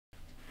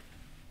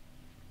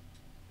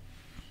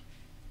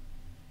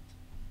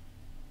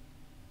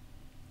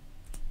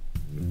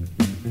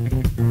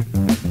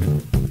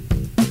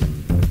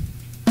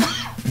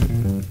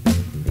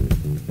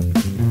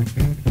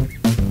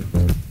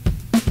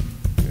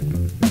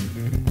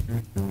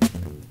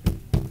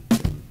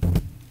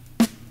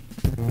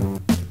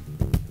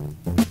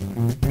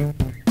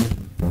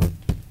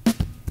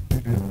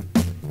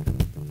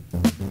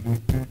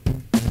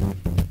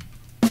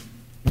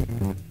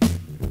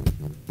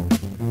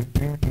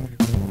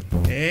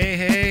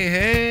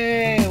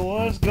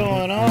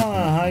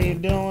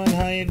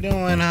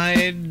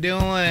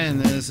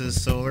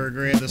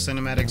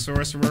Cinematic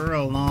Sorcerer,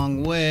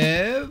 along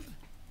with...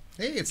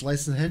 Hey, it's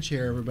Licensed Hench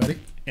here, everybody.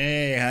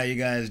 Hey, how you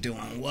guys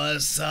doing?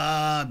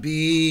 Wasabi!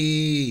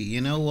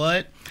 You know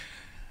what?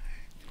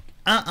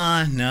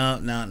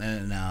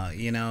 No.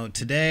 You know,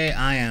 today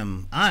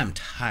I'm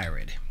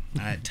tired.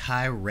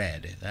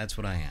 Tired. That's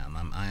what I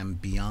am. I am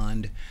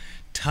beyond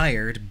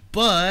tired,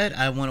 but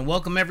I want to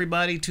welcome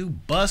everybody to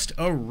Bust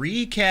a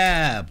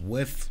Recap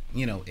with,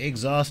 you know,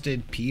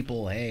 exhausted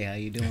people. Hey, how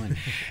you doing?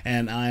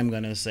 And I'm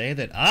going to say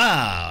that,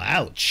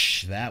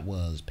 ouch, that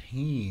was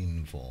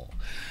painful.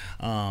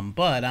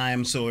 But I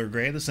am Solar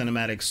Gray, the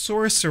Cinematic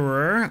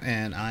Sorcerer,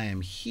 and I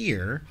am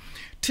here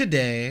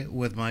today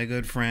with my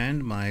good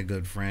friend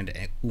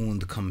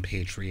and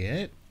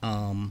compatriot.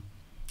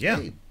 Yeah.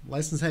 Hey,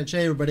 Licensed Hench.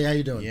 Hey, everybody, how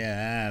you doing?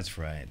 Yeah, that's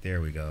right.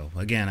 There we go.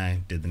 Again,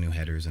 I did the new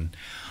headers and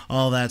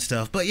all that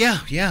stuff. But yeah,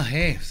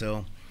 hey,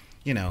 so,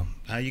 you know,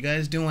 how you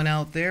guys doing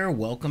out there?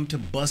 Welcome to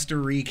Bust a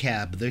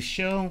Recap, the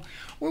show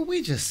where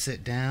we just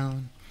sit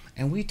down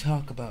and we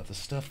talk about the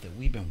stuff that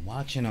we've been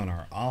watching on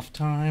our off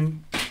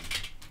time.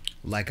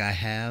 Like I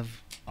have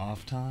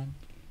off time.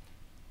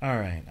 All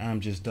right,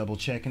 I'm just double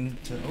checking.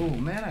 Oh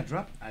man, I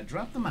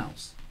dropped the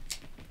mouse.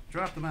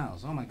 Dropped the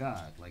mouse. Oh my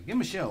God! Like, give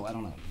him a show. I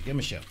don't know. Give him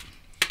a show.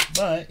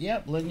 But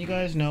yep, letting you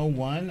guys know.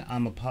 One,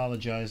 I'm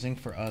apologizing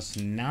for us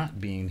not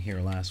being here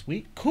last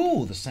week.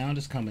 Cool, the sound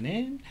is coming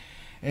in.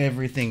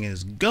 Everything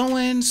is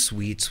going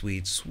sweet.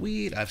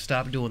 I've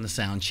stopped doing the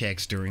sound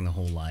checks during the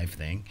whole live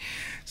thing.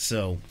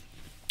 So.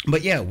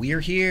 But yeah,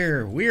 we're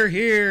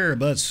here,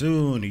 but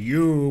soon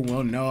you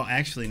will know.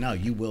 Actually, no,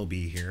 you will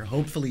be here.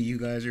 Hopefully you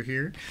guys are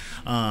here.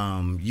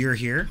 You're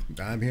here.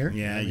 I'm here.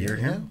 Yeah, you're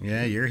here.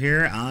 Yeah, you're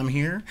here. I'm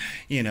here.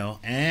 You know,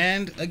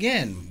 and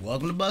again,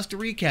 welcome to Bust a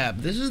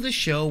Recap. This is the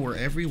show where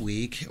every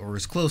week, or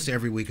as close to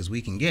every week as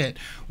we can get,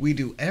 we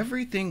do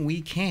everything we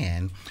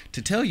can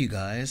to tell you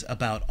guys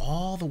about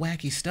all the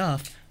wacky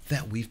stuff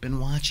that we've been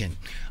watching,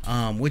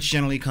 which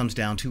generally comes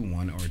down to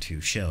one or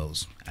two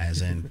shows, as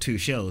in two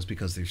shows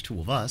because there's two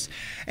of us,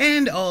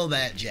 and all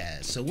that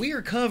jazz. So we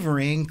are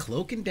covering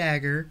Cloak and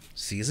Dagger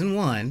Season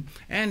 1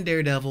 and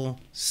Daredevil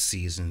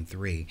Season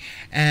 3.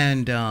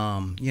 And,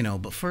 you know,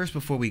 but first,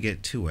 before we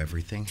get to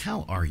everything,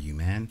 how are you,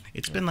 man?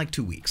 It's been like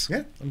 2 weeks.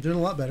 Yeah, I'm doing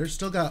a lot better.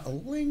 Still got a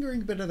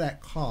lingering bit of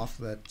that cough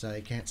that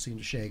I can't seem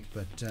to shake,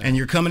 but... and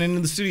you're coming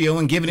into the studio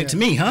and giving it to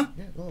me, huh?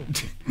 Yeah, well,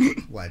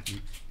 what?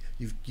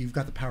 You've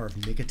got the power of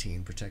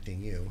nicotine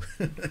protecting you.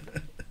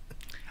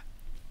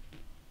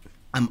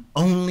 I'm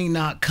only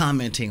not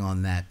commenting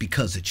on that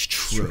because it's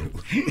true.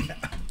 Yeah.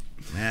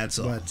 That's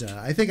all. But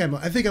I think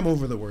I'm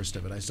over the worst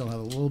of it. I still have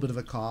a little bit of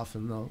a cough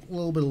and a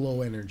little bit of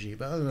low energy,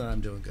 but other than that,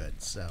 I'm doing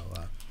good. So,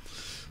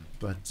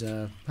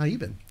 how you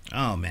been?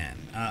 Oh man,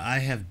 I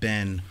have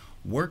been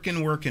working.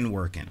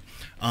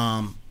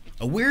 A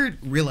weird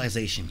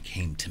realization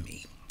came to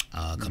me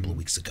a couple of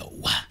weeks ago,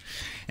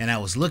 and I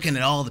was looking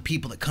at all the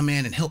people that come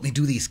in and help me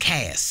do these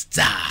casts,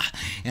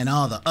 and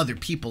all the other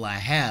people I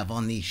have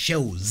on these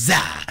shows,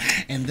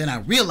 and then I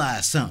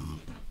realized something.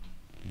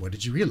 What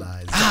did you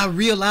realize?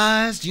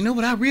 You know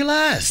what I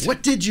realized?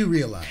 What did you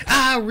realize?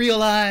 I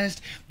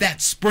realized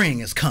that spring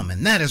is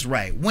coming. That is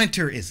right.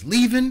 Winter is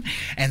leaving,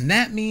 and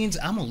that means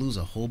I'm going to lose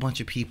a whole bunch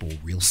of people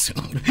real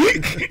soon.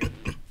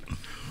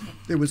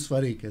 It was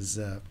funny because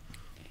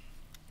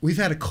we've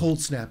had a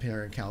cold snap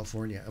here in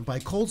California. And by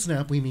cold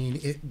snap, we mean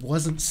it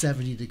wasn't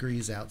 70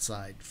 degrees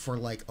outside for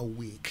like a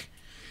week.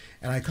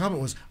 And my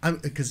comment was,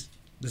 because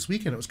this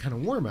weekend it was kind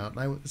of warm out. And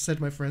I said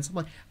to my friends, I'm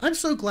like, I'm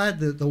so glad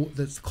that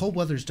the cold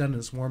weather's done and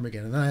it's warm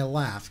again. And then I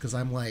laughed because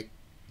I'm like,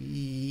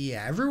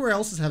 yeah, everywhere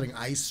else is having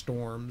ice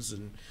storms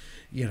and,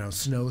 you know,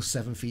 snow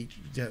 7 feet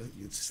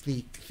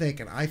thick.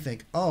 And I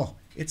think, oh,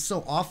 it's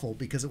so awful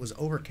because it was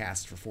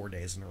overcast for 4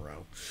 days in a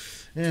row.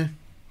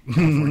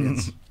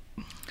 Californians.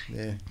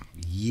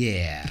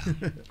 Yeah.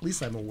 At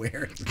least I'm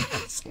aware.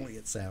 That's the way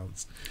it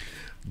sounds.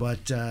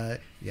 But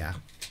yeah.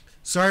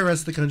 Sorry,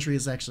 rest of the country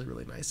is actually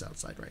really nice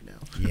outside right now.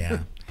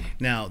 Yeah.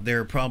 Now, there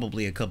are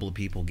probably a couple of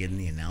people getting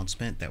the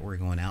announcement that we're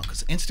going out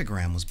because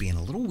Instagram was being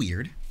a little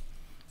weird.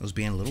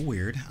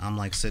 I'm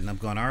like sitting up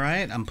going, all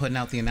right, I'm putting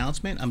out the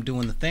announcement. I'm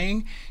doing the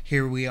thing.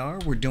 Here we are.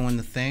 We're doing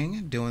the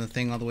thing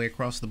all the way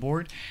across the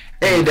board.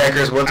 Hey,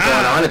 Deckers, what's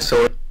going on? It's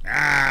so...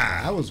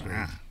 That was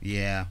weird.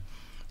 Yeah.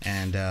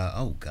 And,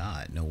 oh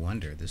God, no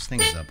wonder. This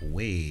thing is up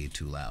way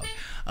too loud.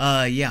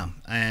 Yeah,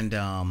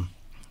 and,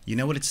 you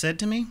know what it said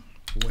to me?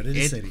 What did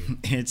it say to you?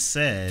 It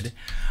said,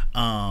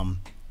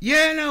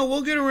 yeah, no,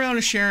 we'll get around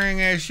to sharing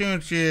it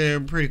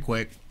soon, pretty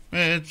quick.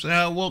 It's,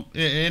 well,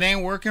 it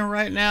ain't working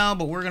right now,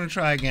 but we're going to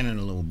try again in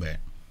a little bit.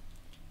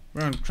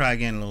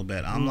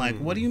 I'm like,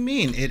 what do you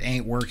mean it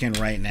ain't working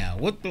right now?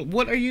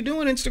 What are you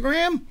doing,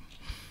 Instagram?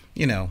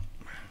 You know,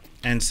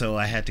 and so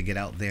I had to get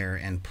out there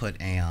and put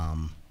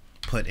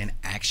an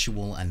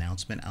actual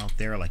announcement out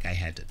there. Like I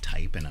had to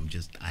type, and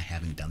I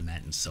haven't done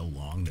that in so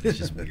long that it's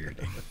just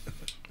weird.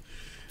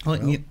 Well,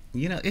 Well,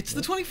 you know, it's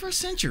the 21st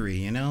century,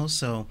 you know,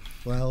 so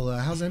Well,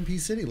 how's MP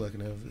City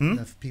looking?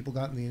 Have people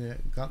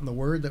gotten the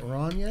word that we're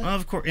on yet?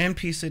 of course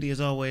MP City is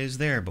always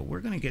there, but we're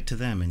going to get to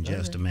them in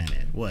just a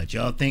minute. What,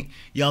 y'all think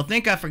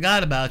I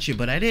forgot about you,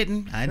 but I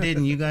didn't.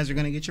 You guys are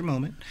going to get your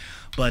moment.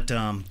 But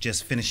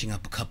just finishing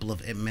up a couple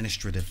of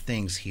administrative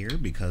things here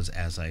because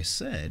as I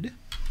said,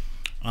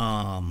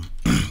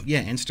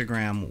 yeah,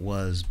 Instagram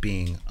was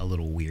being a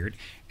little weird,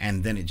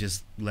 and then it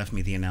just left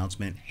me the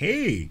announcement,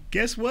 hey,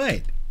 guess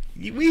what?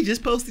 We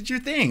just posted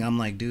your thing. I'm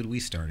like, dude, we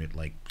started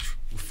like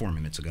 4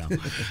 minutes ago.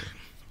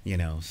 You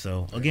know,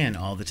 so again,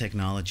 all the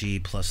technology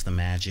plus the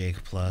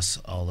magic plus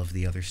all of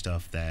the other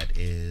stuff that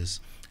is,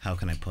 how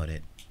can I put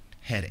it,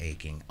 head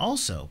aching.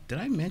 Also, did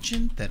I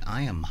mention that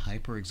I am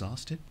hyper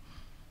exhausted?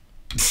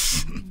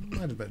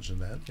 Might have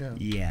mentioned that, yeah.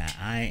 Yeah,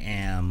 I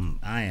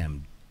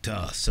am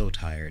so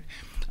tired.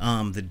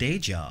 The day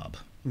job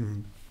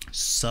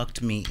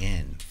sucked me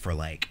in for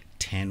like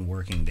 10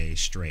 working days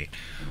straight,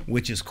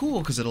 which is cool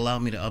because it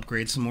allowed me to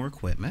upgrade some more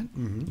equipment.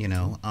 You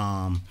know,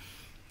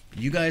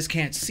 you guys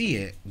can't see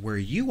it where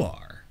you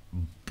are,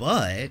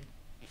 but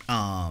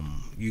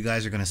you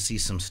guys are gonna see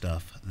some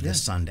stuff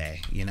this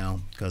Sunday. You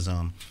know, because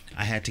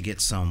I had to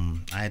get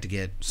some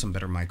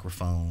better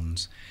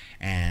microphones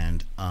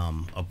and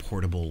a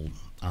portable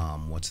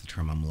what's the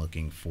term I'm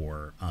looking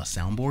for,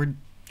 soundboard.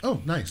 Oh,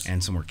 nice.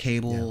 And some more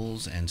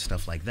cables and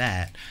stuff like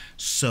that.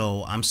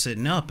 So I'm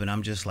sitting up and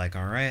I'm just like,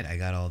 all right, I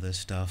got all this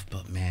stuff,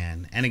 but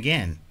man. And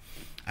again,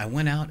 I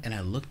went out and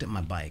I looked at my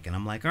bike and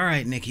I'm like, all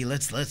right, Nikki,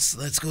 let's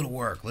go to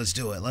work. Let's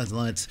do it.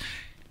 Let's.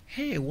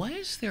 Hey, why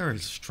is there a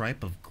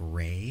stripe of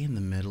gray in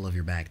the middle of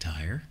your back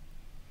tire?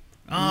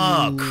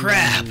 Oh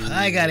crap!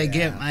 I gotta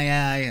get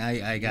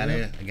I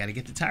gotta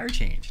get the tire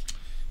changed.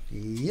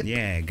 Yep.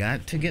 Yeah,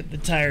 got to get the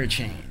tire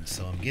changed.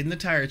 So I'm getting the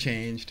tire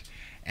changed.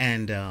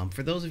 And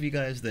for those of you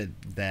guys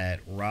that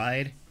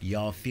ride,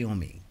 y'all feel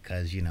me,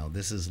 because, you know,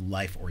 this is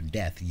life or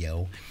death,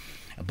 yo.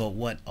 But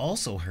what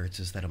also hurts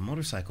is that a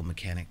motorcycle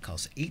mechanic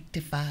costs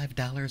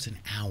 $85 an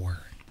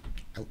hour.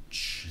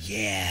 Ouch.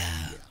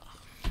 Yeah.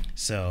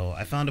 So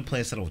I found a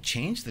place that'll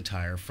change the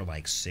tire for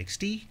like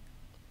 $60,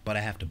 but I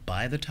have to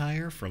buy the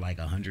tire for like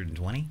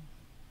 $120.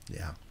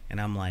 Yeah.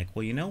 And I'm like,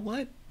 well, you know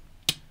what?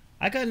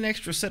 I got an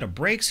extra set of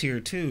brakes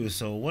here too,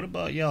 so what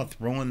about y'all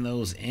throwing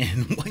those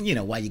in, you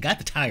know, while you got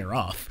the tire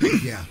off?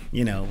 Yeah.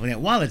 You know,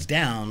 while it's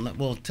down,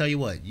 well, tell you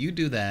what, you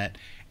do that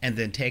and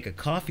then take a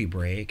coffee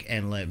break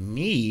and let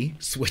me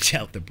switch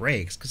out the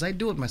brakes, because I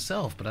do it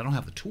myself, but I don't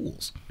have the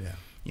tools. Yeah.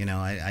 You know,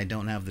 I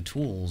don't have the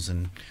tools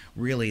and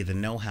really the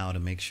know-how to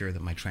make sure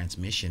that my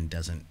transmission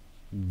doesn't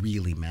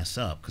really mess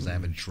up, because I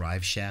have a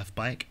drive shaft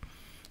bike.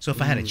 So if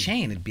I had a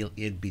chain,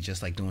 it'd be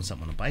just like doing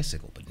something on a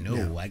bicycle. But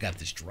no, I got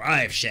this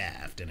drive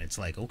shaft, and it's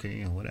like, okay,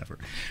 you know, whatever.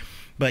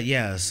 But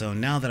yeah, so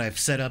now that I've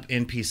set up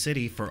NP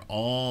City for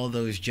all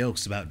those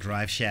jokes about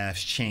drive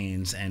shafts,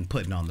 chains, and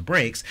putting on the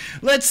brakes,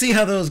 let's see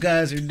how those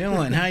guys are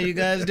doing. How you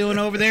guys doing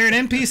over there in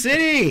NP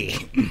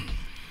City?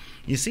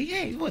 You see,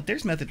 hey, what?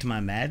 There's method to my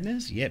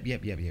madness. Yep.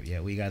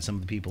 We got some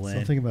of the people in.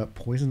 Something about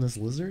poisonous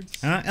lizards?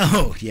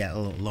 Oh yeah,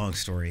 long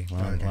story,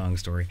 long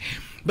story.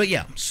 But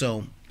yeah,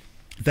 so.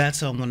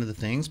 That's one of the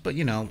things, but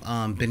you know,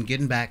 been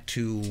getting back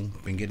to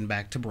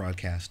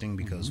broadcasting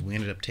because we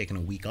ended up taking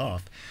a week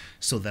off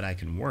so that I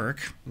can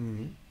work,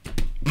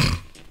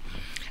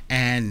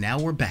 and now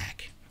we're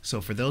back.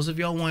 So for those of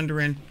y'all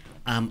wondering,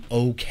 I'm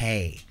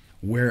okay.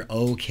 We're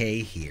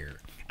okay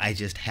here. I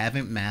just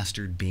haven't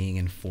mastered being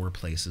in 4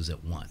 places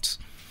at once.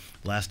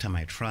 Last time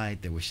I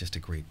tried, there was just a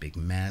great big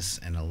mess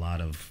and a lot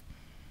of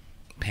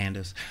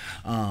pandas.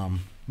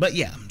 But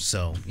yeah,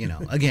 so, you know,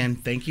 again,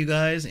 thank you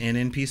guys in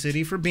NP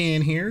City for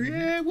being here.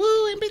 Yeah, woo,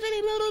 NP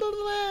City, blah, blah, blah,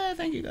 blah.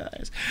 Thank you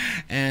guys.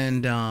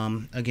 And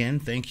again,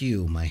 thank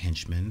you, my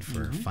henchmen,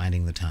 for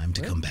finding the time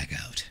to come back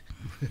out.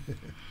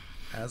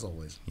 As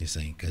always. You're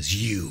saying,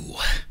 because you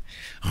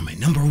are my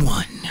number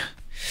one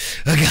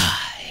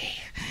guy.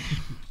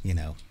 You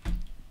know,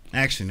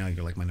 actually, no,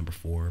 you're like my number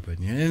 4, but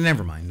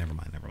never mind.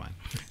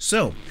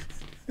 So...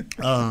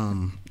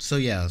 so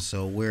yeah,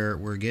 so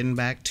we're getting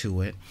back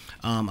to it.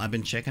 I've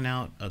been checking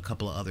out a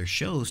couple of other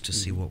shows to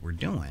see what we're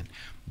doing,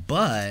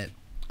 but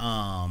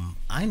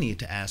I need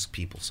to ask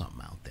people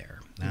something out there.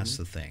 That's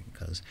the thing,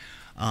 because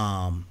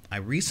I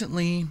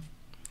recently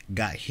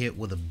got hit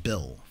with a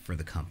bill for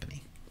the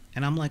company,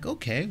 and I'm like,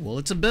 okay, well,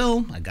 it's a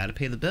bill, I got to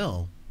pay the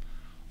bill,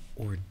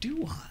 or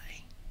do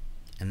I?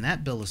 And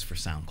that bill is for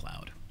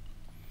SoundCloud.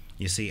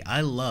 You see, I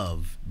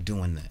love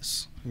doing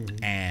this.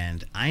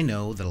 And I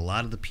know that a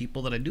lot of the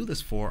people that I do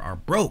this for are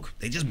broke.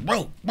 They just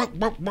broke.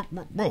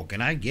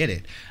 And I get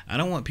it. I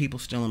don't want people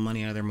stealing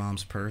money out of their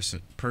mom's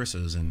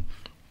purses and,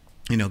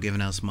 you know,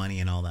 giving us money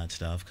and all that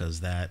stuff,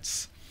 because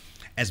that's,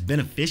 as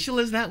beneficial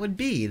as that would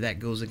be, that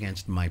goes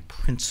against my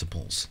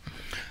principles.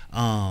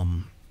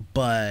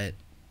 But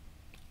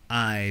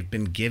I've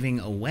been giving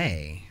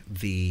away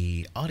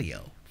the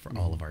audio for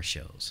all of our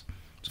shows,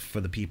 for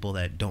the people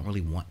that don't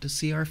really want to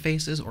see our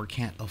faces or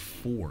can't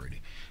afford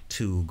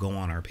to go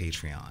on our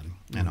Patreon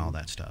and all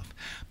that stuff.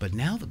 But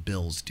now the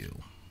bills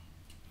due.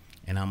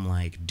 And I'm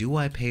like, do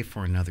I pay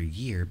for another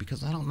year?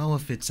 Because I don't know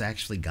if it's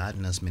actually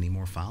gotten us many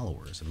more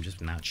followers. I'm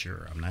just not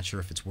sure. I'm not sure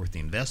if it's worth the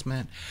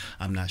investment.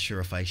 I'm not sure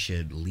if I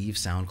should leave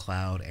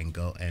SoundCloud and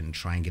go and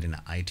try and get into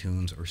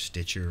iTunes or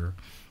Stitcher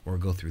or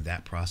go through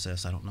that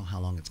process. I don't know how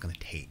long it's going to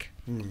take.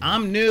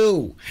 I'm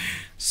new.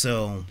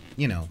 So,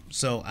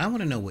 so I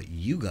want to know what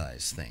you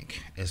guys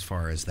think as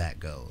far as that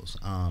goes.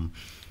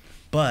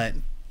 But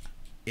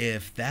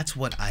if that's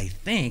what I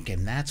think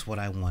and that's what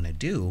I want to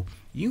do,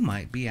 you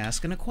might be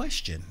asking a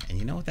question. And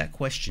you know what that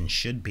question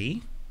should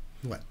be?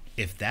 What?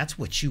 If that's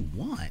what you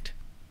want,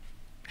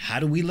 how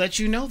do we let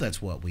you know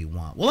that's what we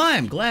want? Well, I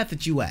am glad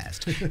that you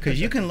asked,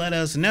 because you can let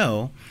us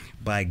know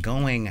by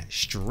going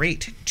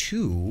straight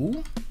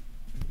to...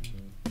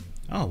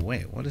 Oh,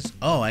 wait, what is...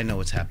 Oh, I know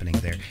what's happening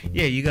there.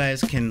 Yeah, you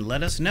guys can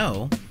let us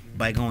know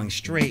by going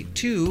straight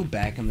to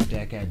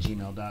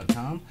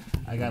backinthedeck@gmail.com.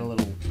 I got a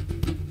little...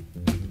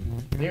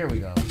 There we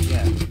go.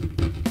 Yeah.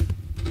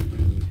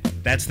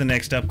 That's the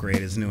next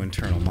upgrade, is new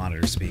internal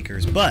monitor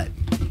speakers. But,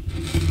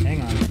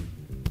 hang on.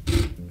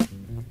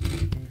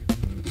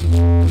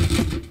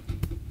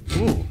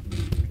 Ooh.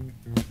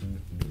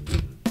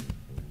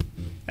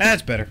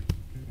 That's better.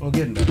 Well,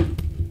 getting better.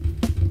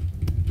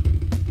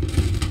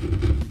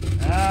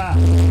 Ah.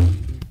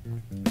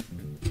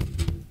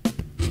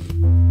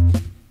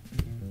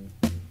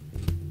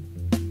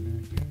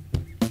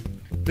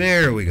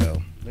 There we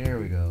go. There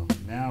we go.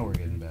 Now we're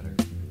getting better.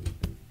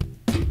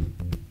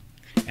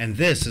 And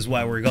this is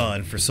why we're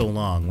gone for so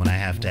long, when I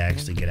have to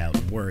actually get out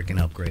and work and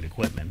upgrade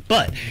equipment.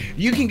 But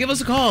you can give us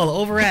a call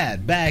over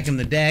at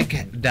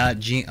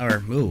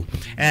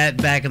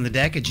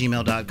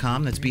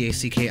backinthedeck@gmail.com. That's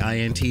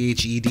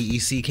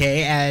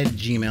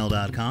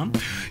BACKINTHEDECK@gmail.com.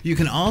 You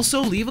can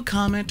also leave a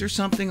comment or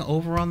something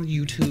over on the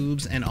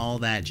YouTubes and all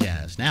that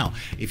jazz. Now,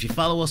 if you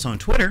follow us on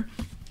Twitter,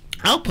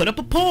 I'll put up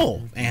a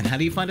poll. And how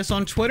do you find us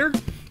on Twitter?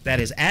 That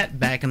is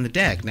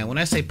 @BackInTheDeck. Now, when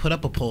I say put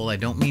up a poll, I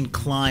don't mean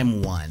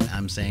climb one.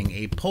 I'm saying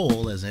a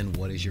poll, as in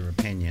what is your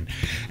opinion.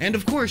 And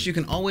of course, you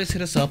can always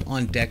hit us up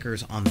on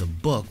Deckers on the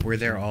Book. We're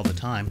there all the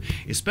time,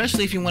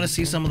 especially if you want to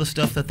see some of the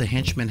stuff that the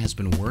henchman has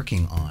been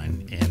working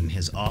on in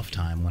his off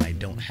time when I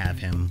don't have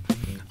him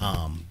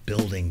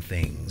building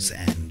things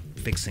and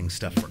fixing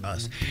stuff for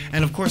us.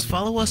 And of course,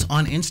 follow us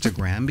on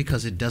Instagram,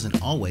 because it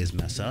doesn't always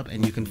mess up,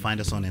 and you can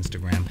find us on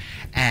Instagram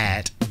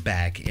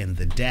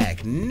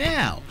 @BackInTheDeck.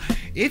 Now,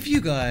 if you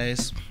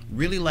guys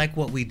really like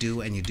what we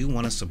do and you do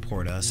want to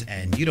support us,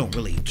 and you don't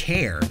really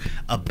care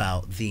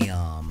about the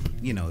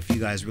if you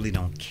guys really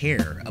don't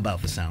care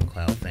about the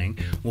SoundCloud thing,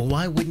 well,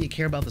 why wouldn't you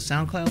care about the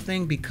SoundCloud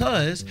thing?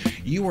 Because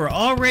you are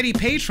already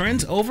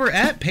patrons over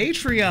at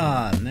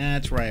Patreon.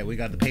 That's right, we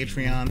got the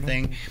Patreon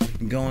thing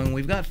going.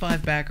 We've got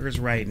 5 backers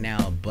right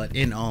now, but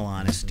in all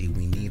honesty,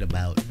 we need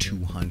about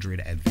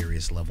 200 at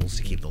various levels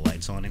to keep the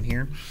lights on in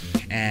here.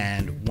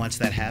 And once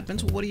that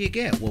happens, well, what do you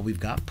get? Well, we've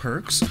got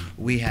perks.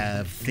 We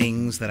have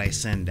things that I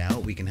send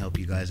out. We can help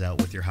you guys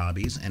out with your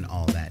hobbies and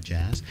all that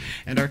jazz.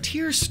 And our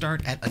tiers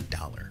start at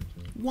 $1.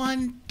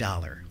 $1.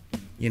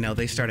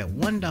 They start at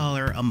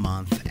 $1 a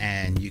month,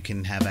 and you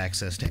can have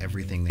access to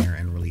everything there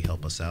and really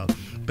help us out.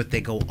 But they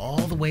go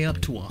all the way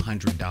up to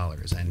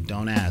 $100, and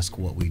don't ask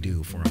what we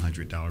do for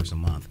 $100 a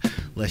month.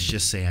 Let's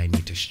just say I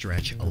need to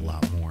stretch a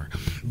lot more.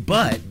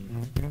 But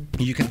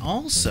you can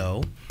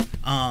also,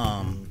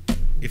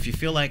 if you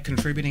feel like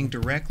contributing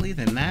directly,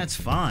 then that's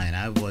fine.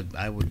 I would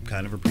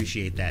kind of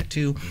appreciate that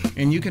too.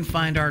 And you can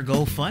find our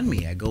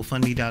GoFundMe at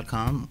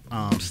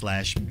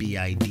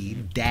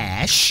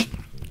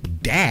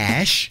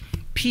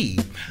gofundme.com/BID-P.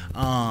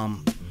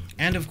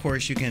 And of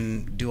course, you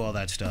can do all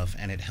that stuff,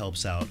 and it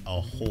helps out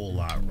a whole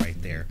lot right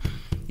there.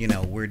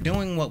 We're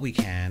doing what we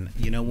can.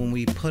 When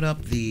we put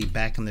up the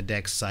Back in the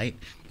Deck site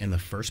in the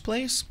first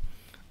place,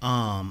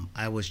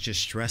 I was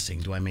just stressing,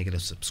 do I make it a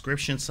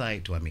subscription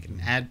site? Do I make it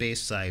an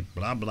ad-based site?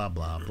 Blah, blah,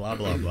 blah, blah,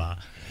 blah, blah.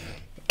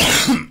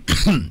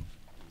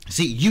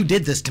 See, you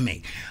did this to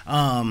me.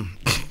 So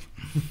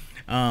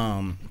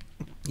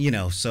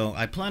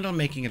I planned on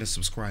making it a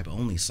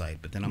subscribe-only site,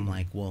 but then I'm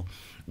like, well,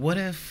 what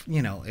if,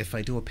 if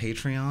I do a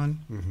Patreon,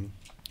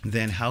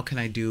 then how can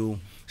I do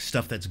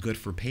stuff that's good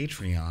for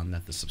Patreon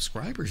that the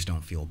subscribers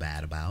don't feel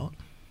bad about?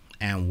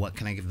 And what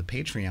can I give the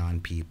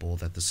Patreon people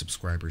that the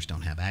subscribers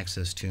don't have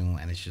access to?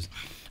 And it's just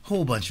a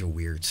whole bunch of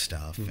weird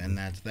stuff. And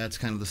that's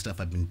kind of the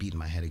stuff I've been beating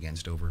my head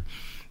against over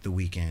the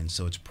weekend.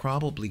 So it's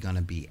probably going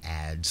to be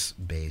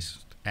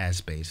based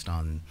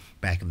on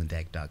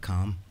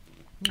backinthedeck.com.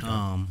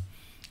 Okay.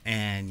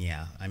 And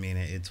yeah, I mean,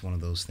 it's one of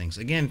those things.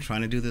 Again,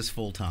 trying to do this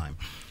full time.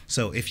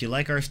 So if you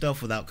like our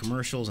stuff without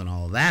commercials and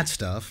all of that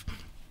stuff,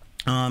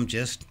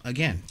 just,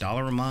 again,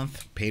 $1 a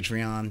month,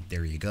 Patreon,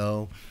 there you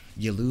go.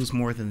 You lose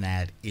more than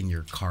that in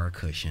your car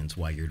cushions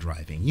while you're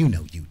driving. You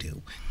know you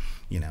do.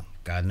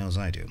 God knows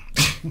I do.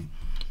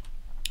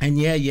 And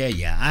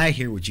yeah, I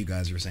hear what you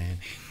guys are saying.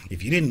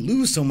 If you didn't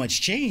lose so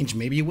much change,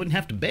 maybe you wouldn't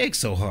have to beg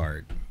so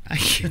hard. I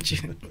get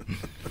you.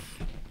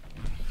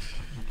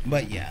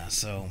 But yeah,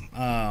 so,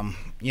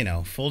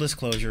 full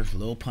disclosure, a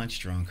little punch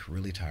drunk,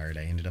 really tired.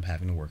 I ended up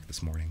having to work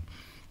this morning.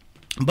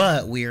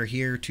 But we are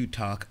here to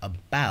talk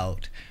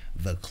about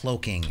the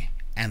cloaking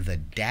and the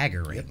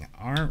daggering,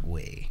 aren't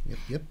we?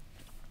 Yep.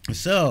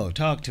 So,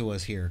 talk to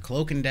us here.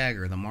 Cloak and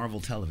Dagger, the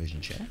Marvel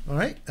television show. All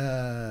right.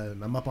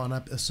 I'm up on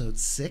episode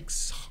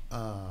 6.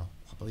 I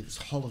believe it's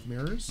Hall of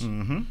Mirrors.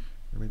 Mm-hmm.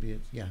 Or maybe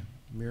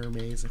Mirror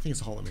Maze. I think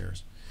it's Hall of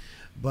Mirrors.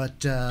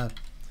 But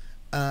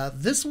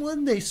this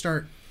one, they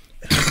start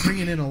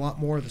bringing in a lot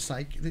more of the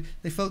side.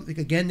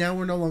 Again, now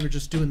we're no longer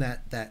just doing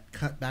that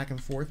cut back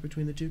and forth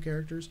between the two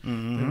characters.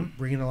 Mm-hmm. They're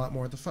bringing a lot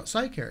more of the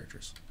side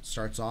characters.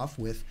 Starts off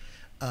with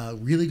a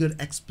really good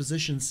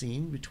exposition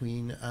scene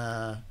between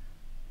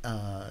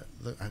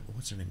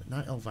what's her name?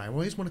 Not Elvira. I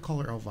always want to call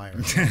her Elvira.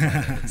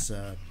 It's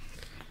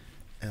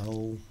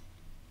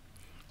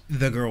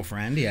The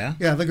girlfriend, yeah.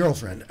 Yeah, the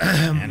girlfriend.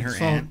 And her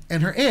aunt.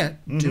 And her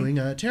aunt doing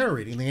a tarot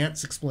reading. The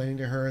aunt's explaining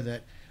to her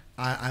that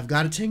I've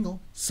got a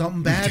tingle.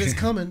 Something bad is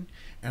coming.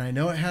 And I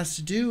know it has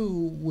to do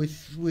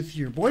with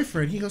your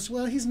boyfriend. He goes,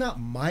 well, he's not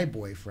my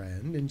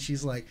boyfriend. And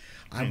she's like,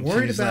 I'm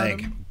worried about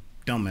him.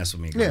 Don't mess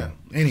with me, girl. Yeah.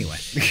 Anyway.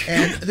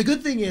 And the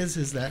good thing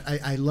is that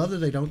I love that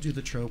they don't do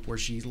the trope where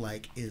she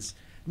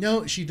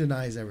she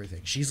denies everything.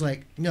 She's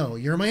like, no,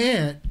 you're my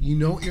aunt. You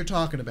know what you're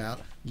talking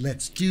about.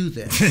 Let's do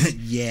this.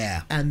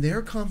 Yeah. And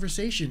their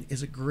conversation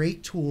is a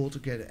great tool to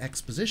get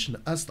exposition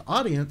to us, the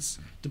audience,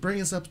 to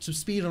bring us up to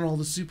speed on all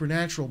the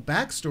supernatural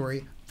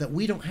backstory that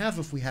we don't have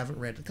if we haven't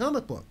read the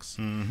comic books.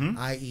 Mm-hmm.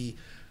 I.e.,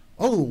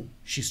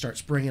 she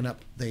starts bringing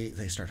up,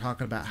 they start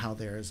talking about how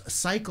there's a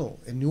cycle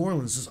in New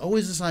Orleans. There's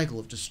always a cycle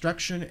of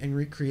destruction and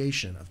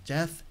recreation, of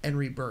death and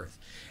rebirth.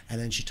 And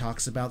then she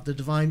talks about the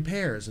divine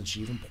pairs, and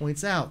she even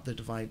points out the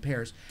divine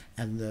pairs,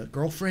 and the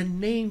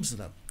girlfriend names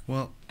them.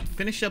 Well,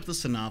 finish up the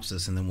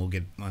synopsis, and then we'll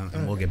get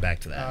back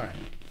to that. All right.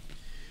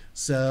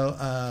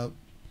 So,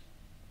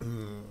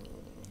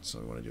 so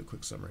I want to do a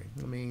quick summary.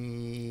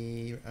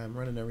 I'm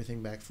running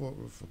everything back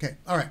forward. Okay.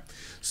 All right.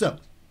 So,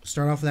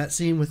 start off with that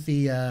scene with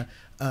the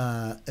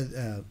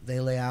they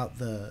lay out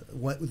the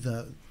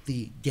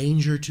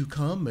danger to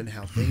come and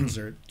how things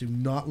do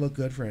not look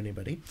good for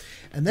anybody,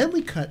 and then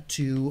we cut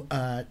to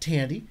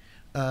Tandy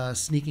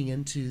sneaking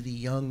into the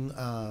young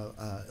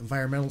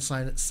environmental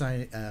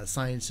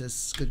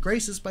scientist's good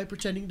graces by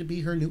pretending to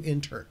be her new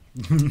intern.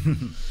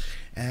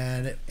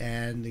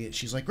 and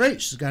she's like,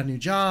 great, she's got a new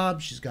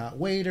job, she's got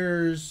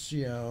waiters,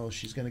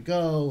 she's gonna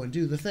go and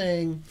do the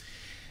thing.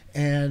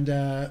 And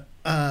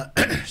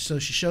so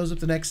she shows up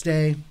the next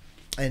day,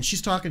 and she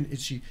talks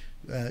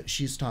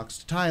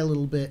to Ty a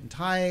little bit, and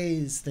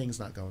Ty's thing's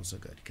not going so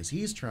good because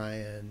he's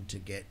trying to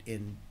get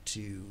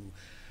into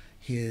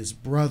his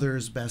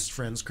brother's best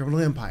friend's criminal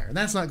empire, and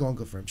that's not going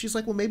good for him. She's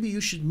like, well, maybe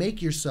you should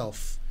make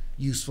yourself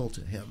useful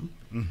to him.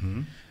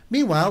 Mm-hmm.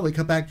 Meanwhile, we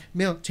come back.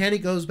 Tanny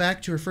goes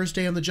back to her first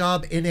day on the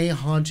job in a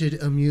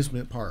haunted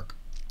amusement park.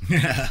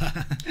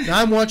 Now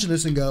I'm watching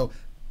this and go,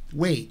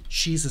 wait,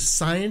 she's a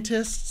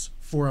scientist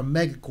for a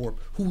megacorp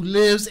who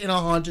lives in a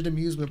haunted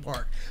amusement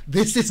park.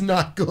 This is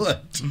not good.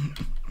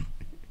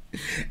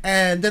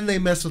 And then they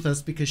mess with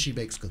us because she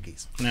bakes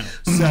cookies. No.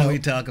 So we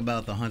talk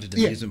about the haunted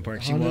amusement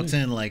park. She walks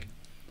in like,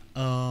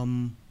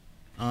 am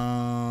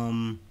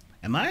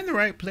I in the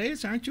right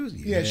place? Aren't you?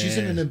 Yeah, she's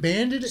in an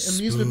abandoned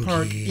amusement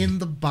park in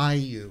the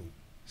bayou.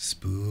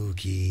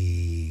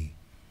 Spooky.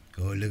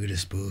 Oh, look at the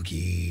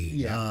spooky.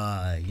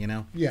 Yeah.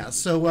 Yeah,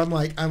 so I'm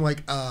like,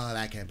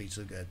 that can't be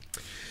so good.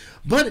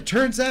 But it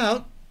turns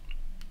out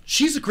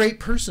she's a great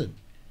person.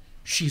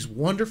 She's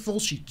wonderful.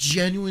 She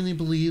genuinely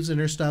believes in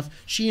her stuff.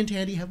 She and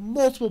Tandy have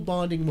multiple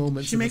bonding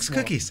moments. She makes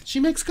cookies. She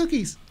makes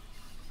cookies.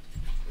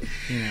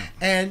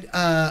 And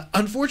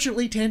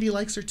unfortunately, Tandy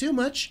likes her too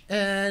much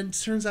and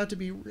turns out to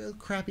be real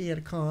crappy at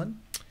a con.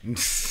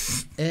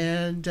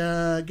 And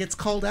gets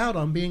called out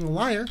on being a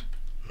liar.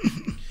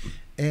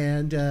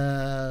 And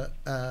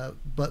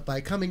but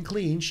by coming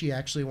clean, she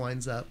actually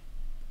winds up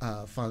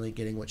finally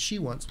getting what she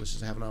wants, which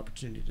is to have an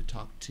opportunity to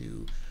talk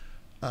to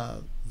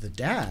the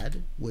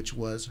dad, which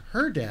was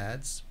her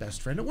dad's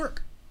best friend at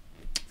work.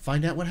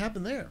 Find out what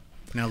happened there.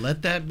 Now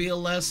let that be a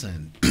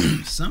lesson.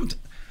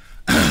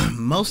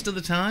 Most of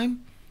the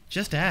time,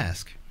 just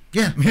ask.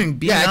 Yeah. Being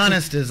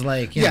honest is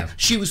like,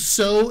 she was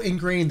so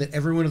ingrained that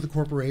everyone at the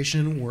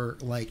corporation were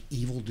like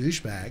evil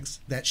douchebags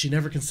that she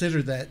never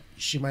considered that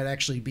she might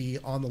actually be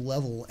on the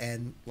level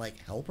and like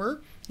help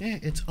her. Yeah,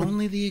 it's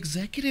only the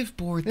executive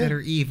board that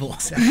are evil.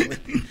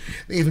 Exactly.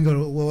 They even go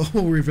to, we'll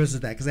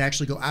revisit that because they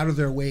actually go out of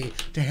their way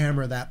to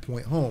hammer that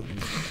point home.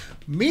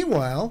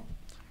 Meanwhile,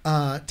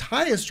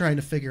 Ty is trying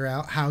to figure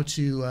out how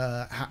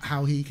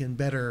he can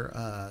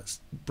better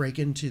break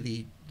into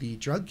the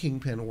drug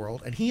kingpin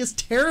world, and he is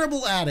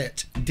terrible at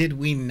it. Did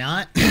he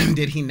not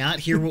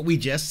hear what we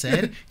just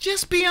said?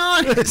 Just be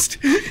honest.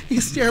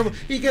 He's terrible.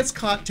 He gets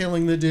caught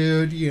telling the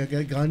dude, get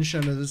a gun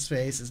shoved in his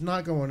face. It's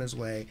not going his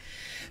way.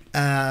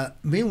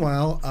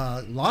 Meanwhile,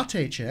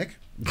 Latte Chick,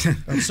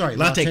 I'm sorry,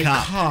 Latte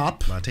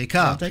Cop. Latte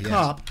Cop.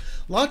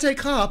 Latte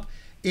Cop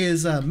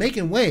is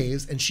making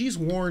waves, and she's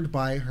warned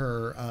by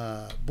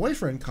her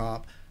boyfriend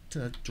Cop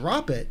to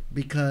drop it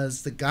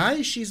because the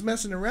guy she's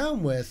messing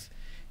around with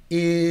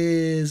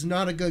is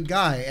not a good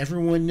guy.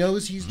 Everyone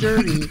knows he's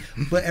dirty,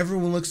 but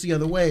everyone looks the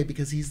other way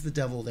because he's the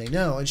devil they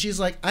know. And she's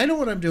like, I know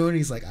what I'm doing.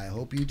 He's like, I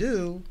hope you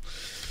do.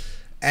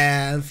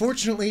 And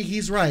fortunately,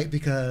 he's right,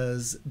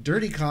 because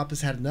Dirty Cop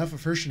has had enough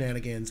of her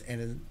shenanigans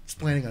and is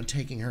planning on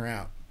taking her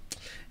out.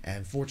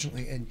 And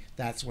fortunately, and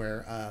that's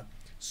where,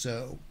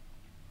 so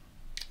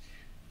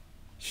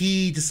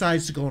he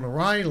decides to go on a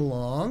ride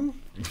along.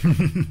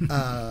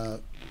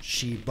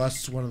 She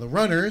busts one of the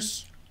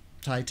runners.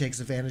 Ty takes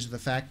advantage of the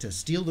fact to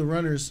steal the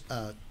runner's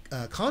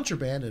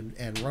contraband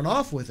and run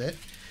off with it.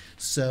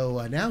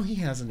 So now he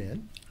has an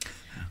in.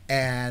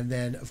 And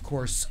then, of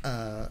course,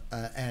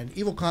 an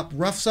evil cop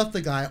roughs up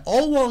the guy,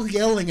 all while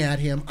yelling at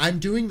him, I'm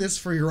doing this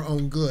for your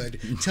own good.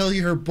 Tell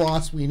your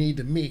boss we need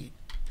to meet.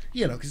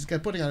 You know, because he's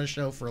got putting on a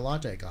show for a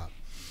latte cop.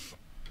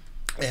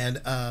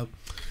 And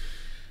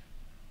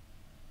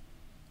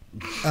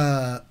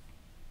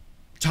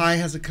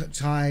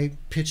Ty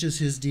pitches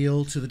his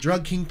deal to the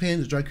drug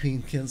kingpin. The drug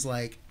kingpin's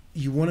like,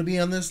 you want to be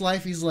on this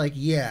life? He's like,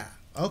 yeah,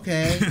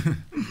 okay,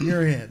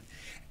 you're in.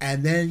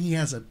 And then he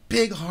has a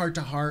big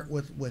heart-to-heart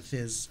with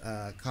his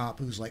cop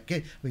who's like,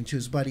 to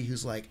his buddy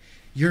who's like,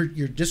 you're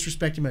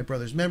disrespecting my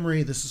brother's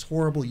memory. This is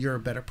horrible. You're a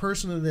better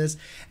person than this.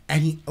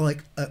 And he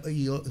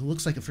he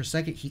looks like for a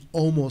second he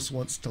almost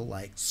wants to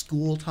like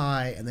school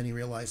Ty, and then he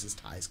realizes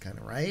Ty's kind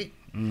of right.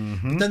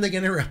 But then they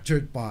get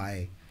interrupted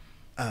by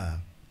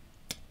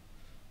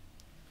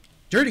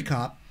Dirty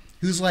Cop,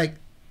 who's like,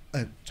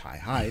 Ty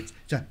hides.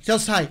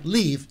 Tells Ty,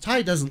 leave.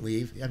 Ty doesn't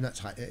leave. I'm not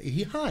Ty.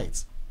 He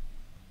hides.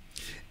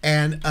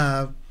 And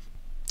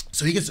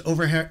so he gets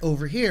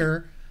over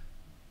here,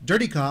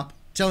 Dirty Cop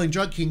telling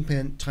Drug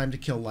Kingpin, time to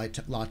kill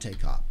Latte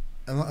Cop.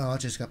 And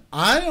Latte's Cop,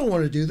 I don't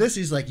want to do this.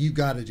 He's like, you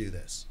got to do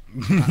this.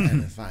 And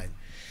then fine.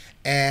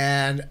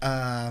 And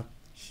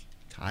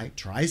Ty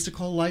tries to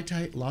call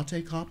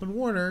Latte Cop and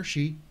warn her.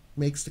 She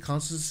makes the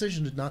conscious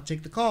decision to not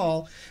take the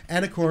call.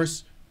 And, of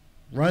course,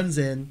 runs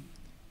in.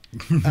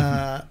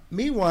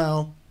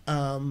 Meanwhile,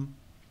 while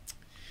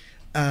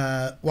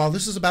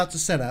this is about to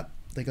set up,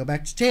 they go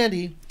back to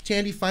Tandy.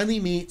 Tandy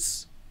finally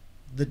meets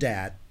the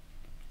dad.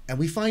 And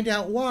we find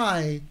out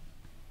why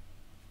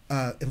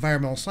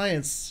environmental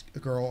science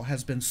girl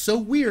has been so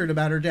weird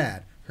about her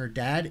dad. Her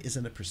dad is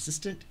in a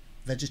persistent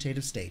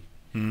vegetative state.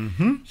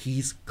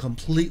 He's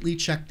completely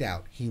checked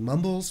out. He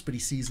mumbles, but he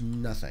sees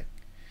nothing.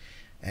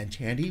 And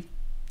Tandy,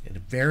 in a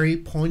very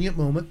poignant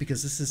moment,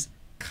 because this is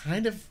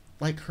kind of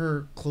like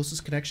her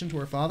closest connection to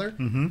her father,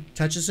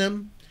 touches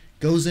him,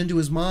 goes into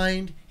his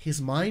mind.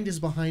 His mind is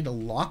behind a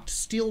locked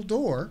steel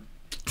door.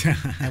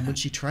 And when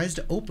she tries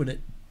to open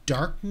it,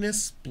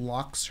 darkness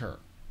blocks her.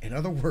 In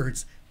other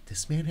words,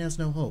 this man has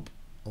no hope,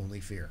 only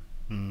fear.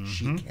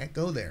 She can't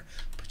go there,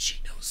 but she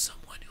knows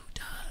someone who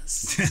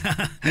does.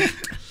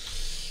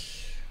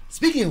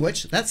 Speaking of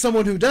which, that's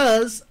someone who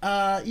does.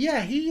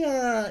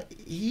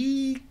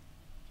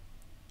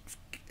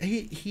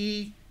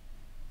 He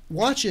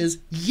watches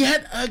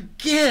yet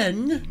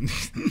again.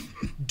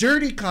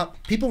 Dirty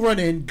Cop, people run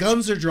in,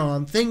 guns are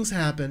drawn, things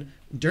happen.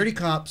 Dirty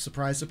Cop,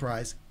 surprise,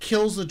 surprise,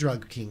 kills the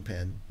drug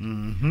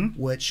kingpin,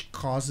 which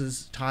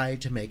causes Ty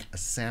to make a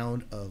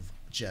sound of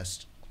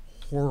just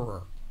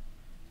horror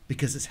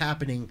because it's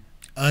happening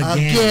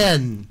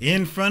again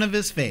in front of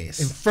his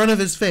face.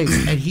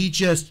 And he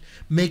just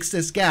makes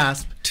this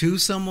gasp to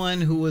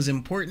someone who was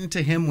important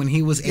to him when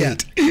he was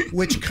 8,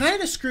 which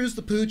kind of screws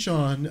the pooch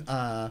on.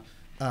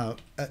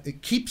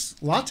 It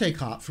keeps Latte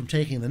Cop from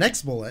taking the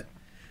next bullet,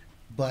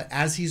 but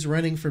as he's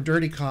running from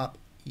Dirty Cop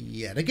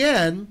yet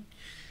again,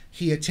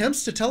 he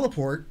attempts to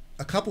teleport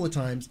a couple of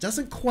times,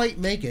 doesn't quite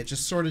make it,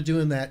 just sort of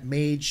doing that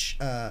mage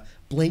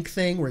blink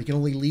thing where he can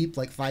only leap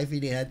like 5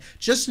 feet ahead,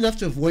 just enough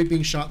to avoid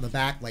being shot in the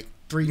back like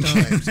 3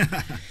 times.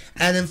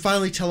 And then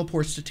finally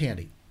teleports to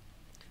Tandy,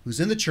 who's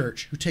in the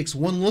church, who takes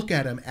one look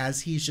at him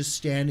as he's just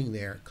standing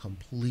there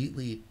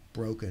completely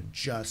broken,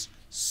 just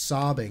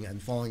sobbing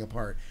and falling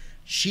apart.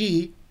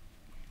 She,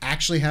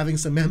 actually having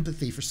some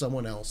empathy for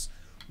someone else,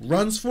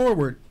 runs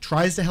forward,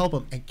 tries to help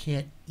him, and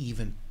can't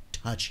even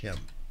touch him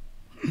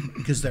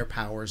because their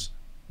powers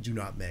do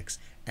not mix.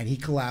 And he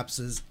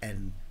collapses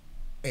and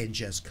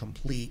just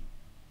complete,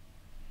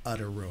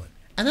 utter ruin.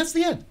 And that's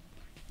the end.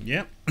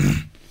 Yep.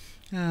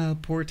 Oh,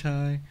 poor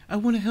Ty. I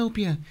want to help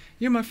you.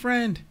 You're my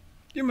friend.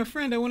 I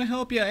want to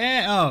help you.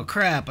 Oh,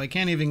 crap. I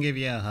can't even give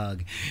you a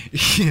hug.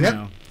 you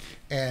know.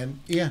 And,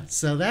 yeah,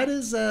 so that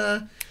is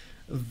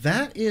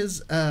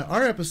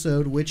our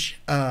episode, which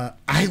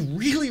I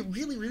really,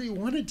 really, really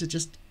wanted to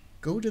just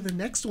go to the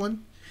next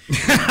one.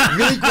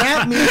 Really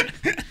grabbed me.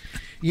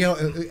 You know,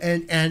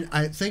 and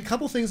I think a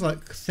couple things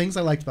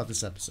I liked about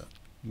this episode.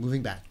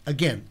 Moving back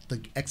again,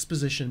 the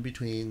exposition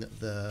between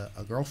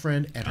a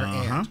girlfriend and her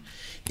aunt.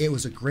 It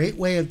was a great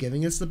way of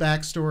giving us the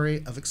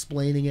backstory, of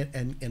explaining it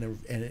in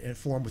a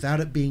form without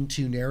it being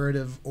too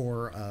narrative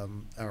or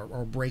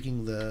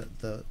breaking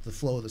the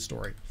flow of the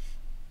story.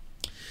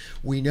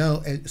 We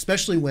know,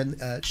 especially when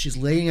she's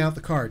laying out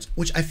the cards,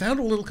 which I found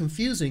a little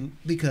confusing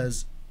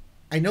because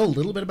I know a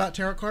little bit about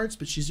tarot cards,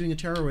 but she's doing a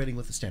tarot reading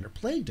with a standard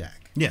plague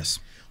deck. Yes.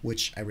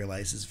 Which I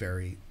realize is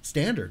very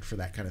standard for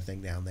that kind of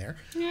thing down there.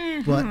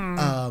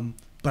 Mm-hmm.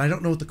 But I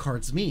don't know what the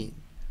cards mean.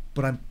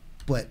 But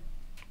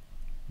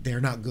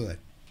they're not good.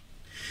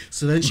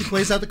 So then she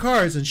plays out the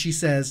cards and she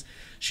says,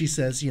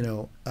 you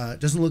know, it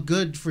doesn't look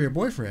good for your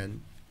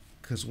boyfriend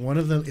because one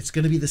of them, it's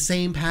going to be the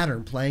same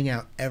pattern playing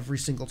out every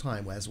single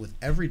time, as with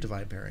every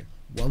divine pairing.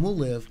 One will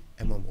live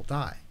and one will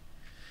die.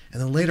 And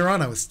then later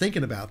on, I was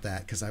thinking about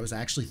that because I was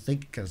actually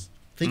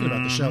thinking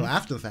about the show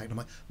after the fact. I'm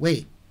like,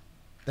 wait,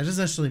 that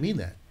doesn't necessarily mean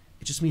that.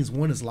 It just means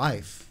one is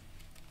life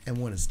and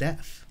one is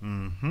death.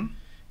 Mm-hmm.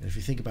 And if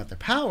you think about their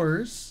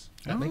powers,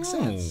 that makes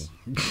sense.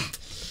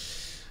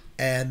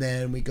 And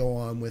then we go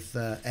on with,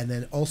 and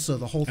then also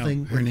the whole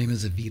thing. Her name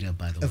is Evita,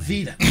 by the way.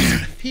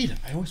 Evita.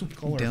 I always want to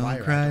call her Don't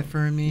Elvira. cry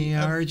for me,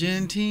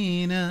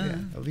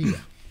 Argentina. Yeah,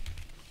 Evita.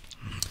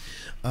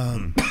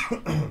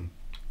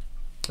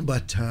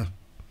 But,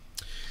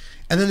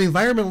 and then the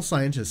environmental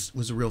scientist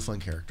was a real fun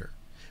character.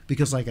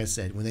 Because, like I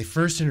said, when they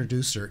first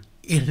introduced her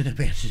in an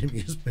abandoned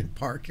amusement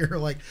park, you're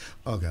like,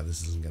 oh, God,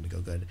 this isn't going to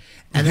go good.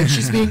 And then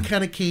she's being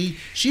kind of key.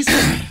 She's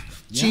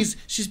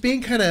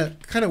being kind of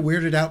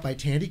weirded out by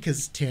Tandy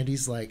because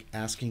Tandy's, like,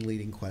 asking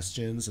leading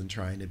questions and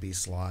trying to be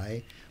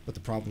sly. But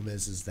the problem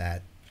is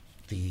that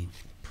the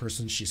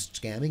person she's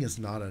scamming is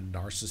not a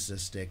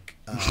narcissistic,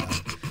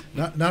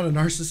 not a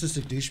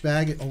narcissistic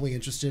douchebag, only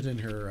interested in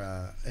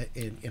her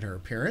in her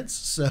appearance.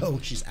 So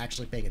she's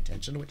actually paying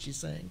attention to what she's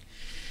saying.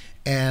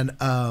 And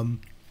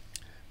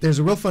there's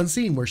a real fun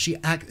scene where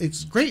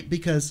it's great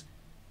because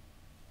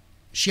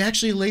she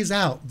actually lays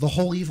out the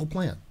whole evil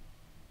plan.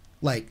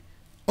 Like,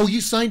 oh,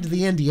 you signed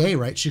the NDA,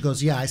 right? She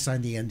goes, yeah, I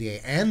signed the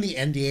NDA. And the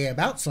NDA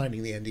about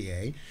signing the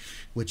NDA,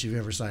 which if you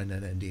ever signed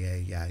an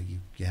NDA, yeah,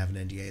 you have an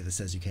NDA that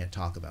says you can't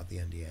talk about the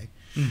NDA.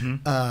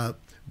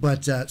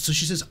 Mm-hmm. So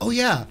she says, oh,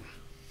 yeah,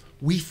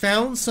 we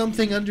found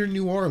something under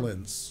New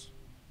Orleans.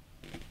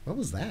 What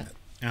was that?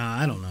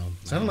 I don't know.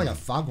 Sounded like a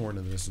foghorn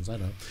in the distance. I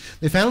don't know.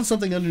 They found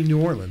something under New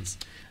Orleans,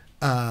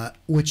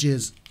 which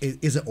is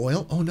it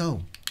oil? Oh,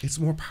 no. It's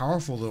more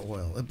powerful than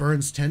oil. It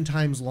burns 10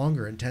 times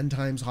longer and 10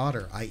 times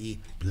hotter, i.e.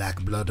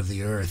 black blood of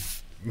the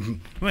earth.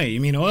 Wait,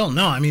 you mean oil?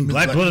 No, I mean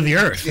black blood of the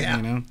earth. Yeah.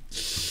 You know?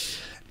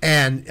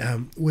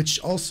 And which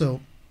also,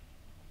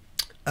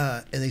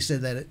 and they said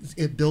that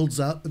it builds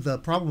up. The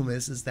problem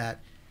is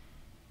that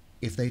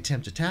if they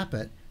attempt to tap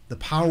it, the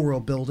power will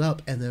build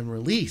up and then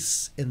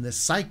release in this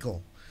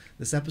cycle.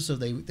 This episode,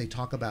 they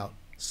talk about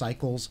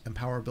cycles and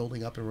power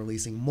building up and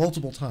releasing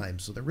multiple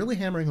times. So they're really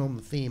hammering home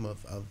the theme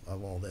of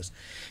all this.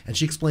 And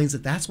she explains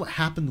that that's what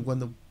happened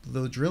when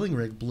the drilling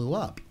rig blew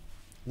up.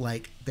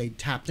 Like, they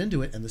tapped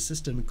into it and the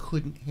system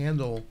couldn't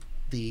handle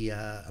the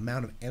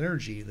amount of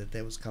energy that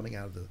was coming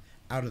out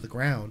of the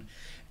ground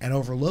and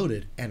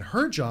overloaded. And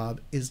her job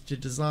is to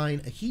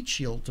design a heat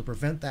shield to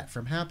prevent that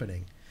from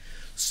happening.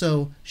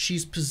 So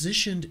she's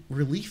positioned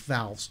relief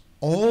valves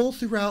all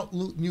throughout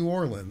New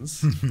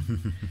Orleans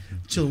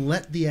to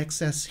let the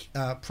excess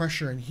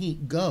pressure and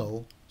heat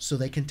go so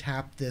they can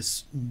tap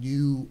this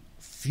new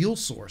fuel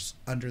source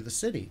under the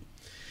city.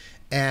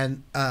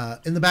 And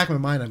in the back of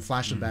my mind, I'm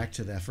flashing back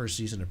to that first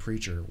season of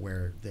Preacher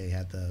where they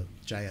had the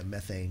giant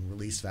methane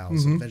release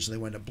valves. And eventually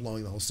they wound up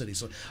blowing the whole city.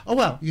 So, oh,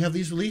 wow, you have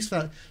these release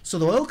valves. So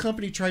the oil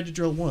company tried to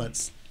drill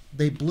once.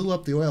 They blew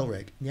up the oil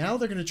rig. Now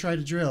they're going to try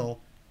to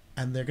drill,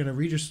 and they're going to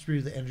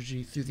redistribute the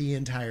energy through the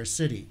entire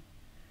city.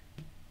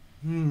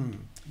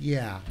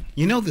 Yeah.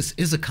 You know, this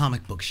is a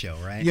comic book show,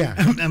 right? Yeah.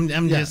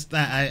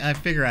 I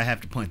figure I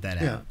have to point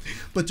that out.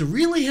 But to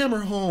really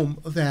hammer home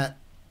that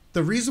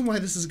the reason why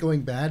this is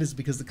going bad is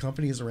because the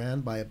company is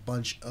ran by a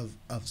bunch of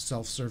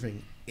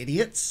self-serving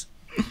idiots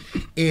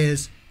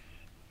is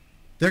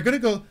they're going to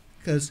go,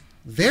 because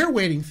they're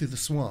wading through the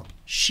swamp.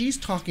 She's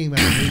talking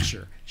about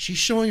nature. She's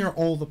showing her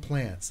all the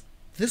plants.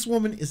 This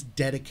woman is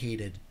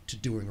dedicated to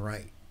doing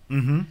right.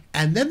 Mm-hmm.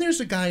 And then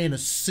there's a guy in a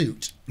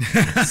suit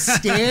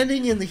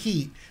standing in the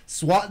heat,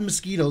 swatting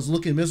mosquitoes,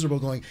 looking miserable,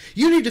 going,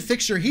 you need to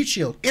fix your heat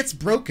shield. It's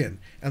broken.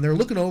 And they're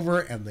looking over,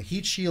 and the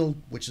heat shield,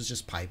 which is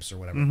just pipes or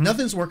whatever,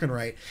 nothing's working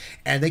right.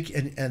 And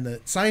and the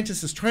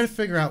scientist is trying to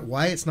figure out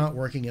why it's not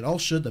working. It all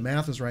should. The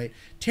math is right.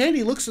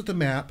 Tandy looks at the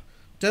map,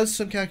 does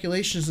some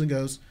calculations, and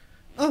goes,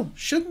 oh,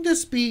 shouldn't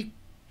this be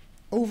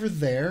over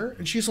there?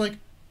 And she's like,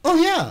 oh,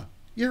 yeah.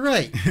 You're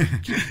right.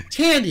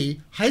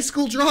 Tandy, high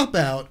school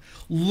dropout,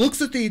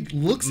 looks at the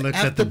plans, looks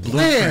at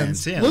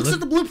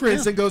the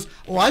blueprints, and goes,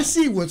 "Oh, I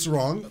see what's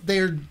wrong.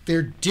 They're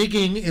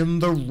digging in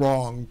the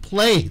wrong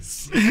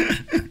place."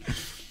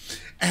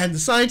 And the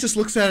scientist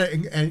looks at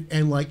it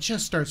and like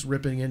just starts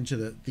ripping into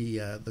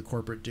the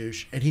corporate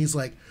douche, and he's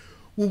like,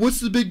 "Well,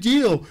 what's the big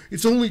deal?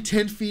 It's only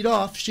 10 feet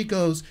off." He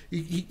goes,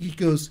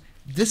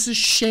 "This is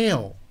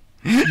shale.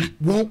 It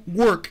won't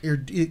work.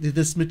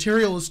 This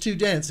material is too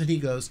dense." And he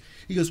goes,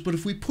 but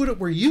if we put it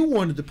where you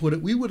wanted to put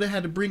it, we would have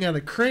had to bring out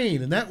a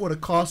crane, and that would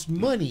have cost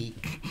money.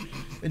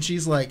 And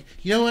she's like,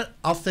 you know what?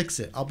 I'll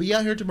fix it. I'll be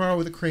out here tomorrow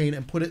with a crane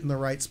and put it in the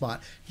right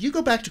spot. You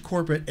go back to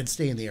corporate and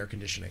stay in the air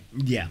conditioning.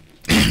 Yeah.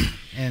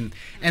 and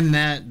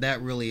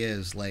that really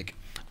is like,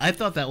 I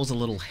thought that was a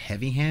little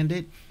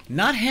heavy-handed,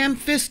 not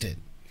ham-fisted.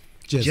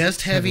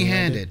 Just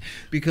heavy-handed,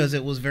 because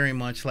it was very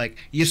much like,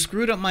 you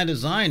screwed up my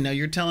design, now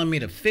you're telling me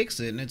to fix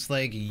it, and it's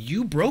like,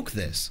 you broke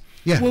this.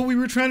 Yeah. Well, we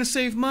were trying to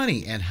save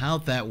money, and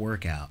how'd that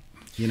work out?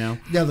 You know?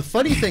 Now the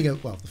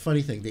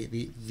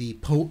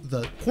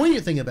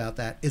poignant thing about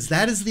that is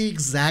the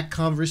exact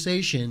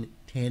conversation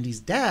Tandy's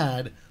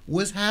dad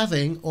was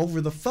having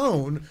over the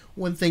phone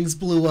when things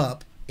blew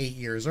up 8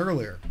 years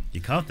earlier. You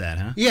caught that,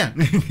 huh? Yeah.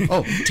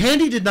 Oh,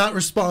 Tandy did not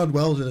respond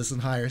well to this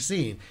entire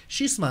scene.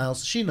 She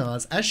smiles, she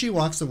nods. As she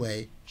walks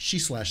away, she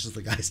slashes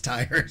the guy's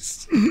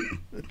tires.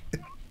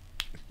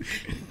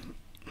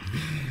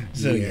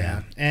 So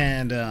yeah,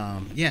 and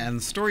and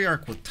the story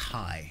arc with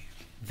Ty,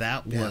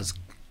 that was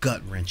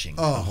gut wrenching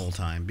the whole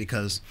time,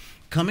 because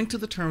coming to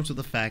the terms with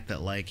the fact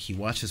that like he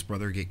watched his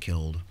brother get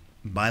killed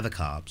by the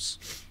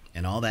cops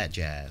and all that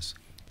jazz,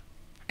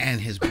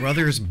 and his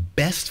brother's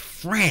best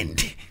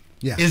friend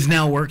is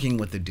now working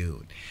with the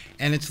dude,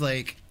 and it's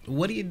like,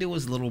 what do you do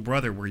as a little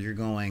brother where you're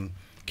going,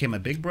 okay, my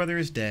big brother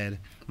is dead,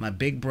 my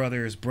big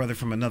brother's brother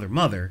from another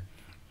mother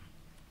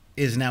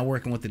is now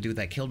working with the dude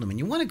that killed him, and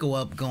you want to go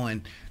up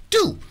going,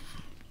 dude,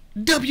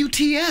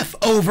 WTF,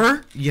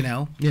 over, you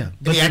know? Yeah,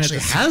 but he actually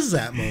has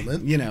that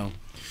moment, you know,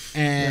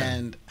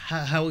 and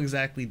how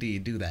exactly do you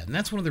do that? And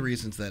that's one of the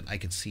reasons that I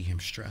could see him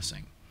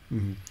stressing.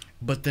 Mm-hmm.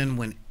 But then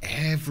when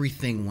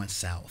everything went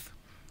south,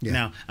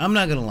 now I'm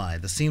not gonna lie,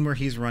 the scene where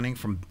he's running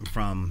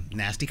from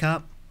Nasty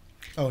Cop.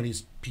 Oh, and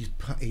he's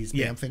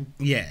bamfing.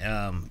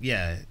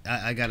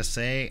 I gotta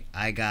say,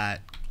 I got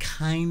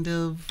kind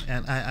of,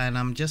 and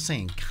I'm just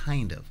saying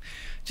kind of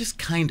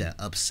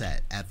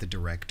upset at the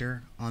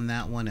director on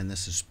that one, and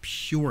this is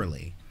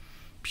purely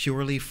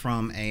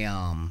from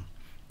a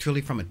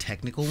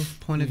technical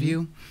point of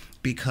view,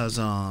 because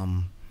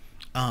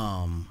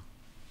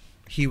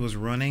he was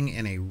running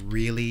in a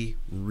really,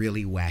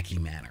 really wacky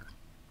manner.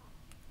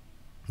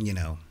 You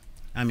know,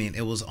 I mean,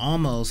 it was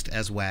almost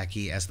as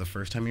wacky as the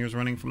first time he was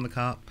running from the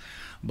cop,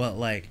 but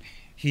like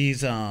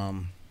he's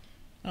oh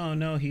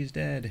no, he's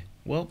dead.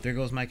 Well, there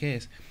goes my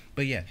case.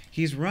 But yeah,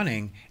 he's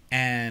running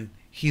and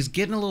he's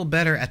getting a little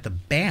better at the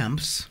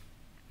bamps,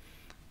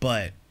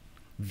 but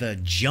the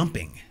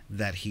jumping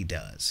that he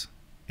does,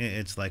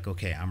 it's like,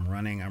 okay, I'm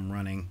running,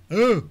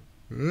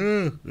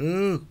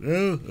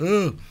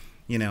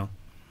 you know.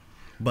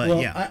 But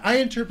well, yeah, I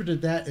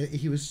interpreted that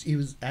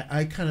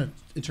I kind of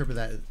interpret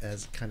that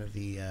as kind of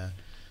the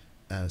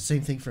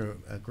same thing for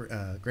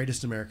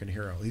Greatest American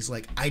Hero. He's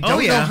like, I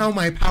don't know how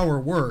my power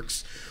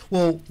works.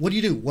 Well, what do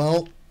you do?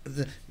 Well,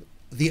 the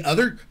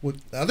other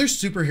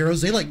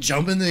superheroes, they like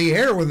jump in the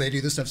air when they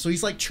do this stuff. So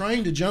he's like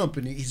trying to jump,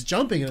 and he's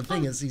jumping, and the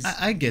thing is,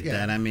 I get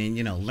that. I mean,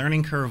 you know,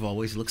 learning curve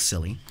always looks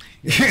silly.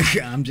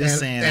 I'm just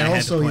saying. And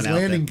also, he's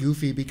landing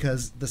goofy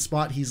because the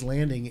spot he's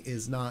landing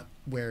is not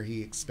where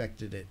he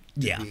expected it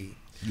to be.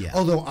 Yeah.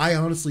 Although I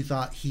honestly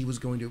thought he was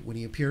going to, when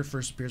he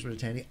first appears with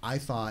Tandy, I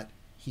thought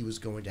he was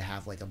going to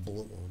have like a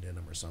bullet wound in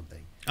him or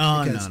something.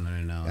 Oh,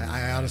 no.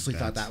 I honestly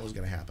thought that was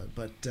going to happen.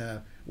 But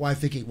my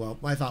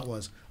thought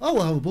was, oh,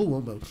 we'll have a bullet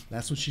wound, but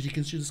that's when she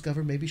can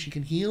discover maybe she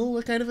can heal,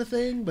 that kind of a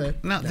thing.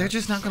 But no, they're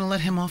just not going to let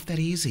him off that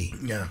easy.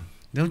 Yeah.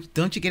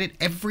 Don't you get it?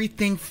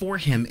 Everything for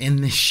him in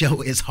this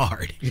show is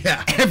hard.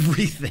 Yeah.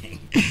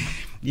 Everything.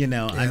 You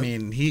know, I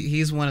mean,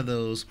 he's one of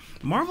those.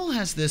 Marvel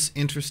has this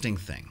interesting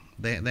thing.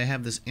 They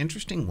have this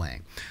interesting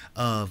way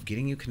of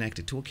getting you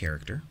connected to a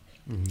character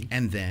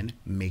and then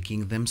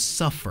making them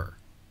suffer.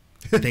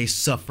 They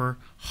suffer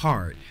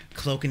hard.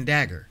 Cloak and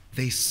Dagger,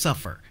 they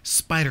suffer.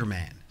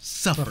 Spider-Man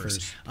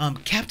suffers.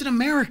 Captain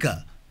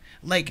America,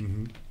 like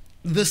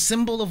the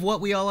symbol of what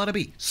we all ought to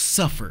be,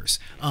 suffers.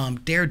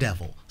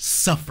 Daredevil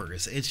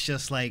suffers. It's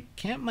just like,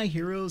 can't my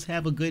heroes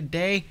have a good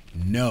day?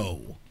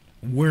 No,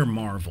 we're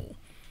Marvel.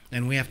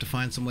 And we have to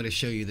find some way to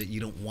show you that you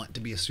don't want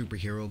to be a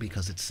superhero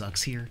because it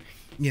sucks here,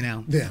 you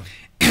know? Yeah.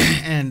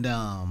 And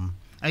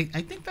I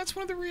think that's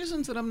one of the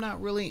reasons that I'm not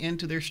really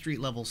into their street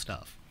level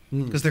stuff.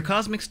 Because their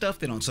cosmic stuff,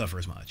 they don't suffer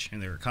as much.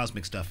 And their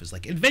cosmic stuff is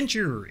like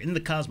adventure in the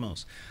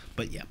cosmos.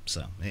 But yeah,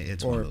 so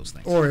it's one of those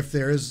things. Or if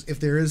there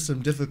is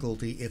some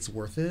difficulty, it's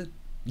worth it.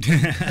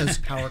 As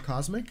power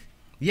cosmic?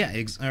 Yeah,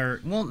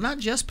 well, not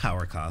just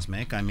power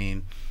cosmic. I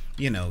mean,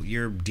 you know,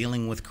 you're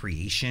dealing with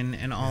creation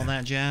and all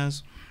that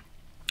jazz.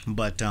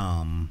 But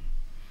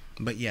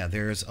yeah,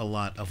 there's a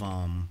lot of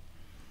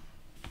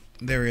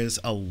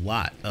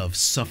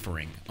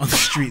suffering on the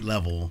street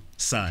level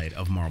side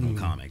of Marvel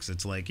Comics.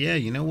 It's like, yeah,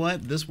 you know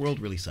what? This world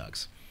really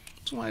sucks.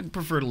 That's why I'd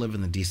prefer to live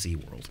in the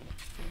DC world,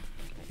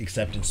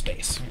 except in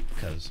space,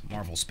 because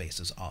Marvel space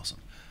is awesome.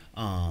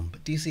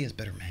 But DC has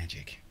better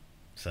magic,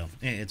 so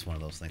it's one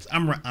of those things.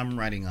 I'm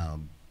writing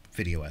a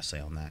video essay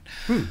on that.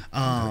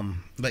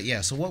 But yeah,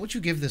 so what would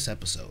you give this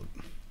episode?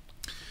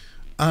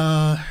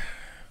 Yeah,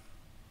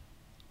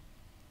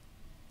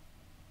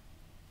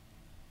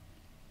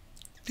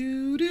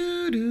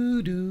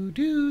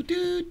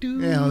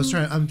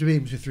 I'm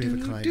debating between 3 of a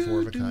kind,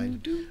 4 of a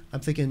kind. I'm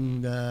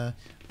thinking 3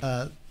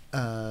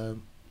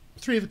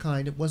 of a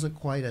kind. It wasn't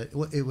quite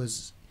it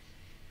was.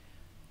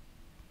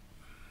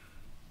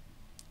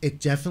 it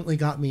definitely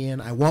got me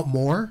in. I want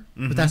more,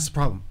 but that's the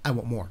problem. I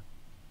want more.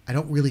 I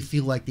don't really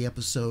feel like the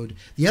episode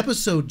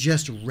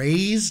just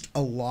raised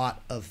a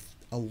lot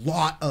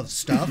of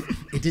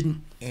stuff. It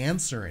didn't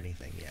answer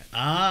anything yet.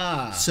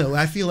 So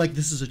I feel like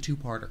this is a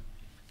two-parter,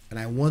 and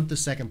I want the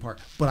second part,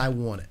 but I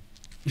want it.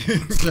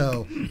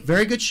 So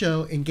very good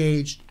show.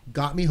 Engaged,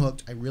 got me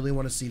hooked. I really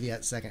want to see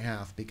the second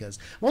half because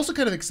I'm also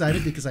kind of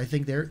excited because I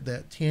think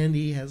that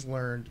Tandy has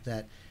learned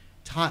that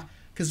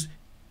because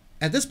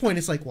at this point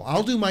it's like, well,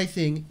 I'll do my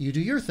thing, you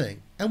do your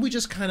thing, and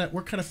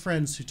we're kind of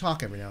friends who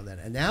talk every now and then.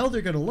 And now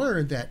they're going to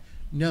learn that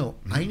no,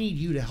 I need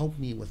you to help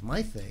me with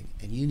my thing,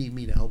 and you need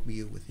me to help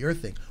you with your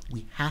thing.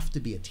 We have to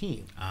be a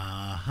team.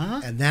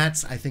 And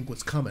that's, I think,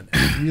 what's coming.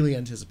 I'm really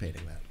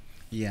anticipating that.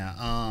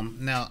 Yeah.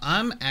 Now,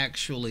 I'm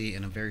actually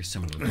in a very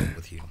similar boat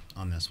with you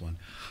on this one.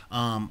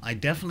 I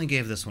definitely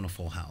gave this one a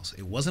full house.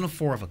 It wasn't a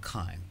 4 of a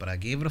kind, but I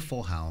gave it a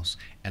full house,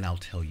 and I'll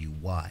tell you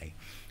why.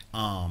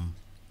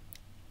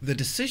 The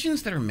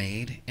decisions that are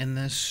made in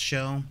this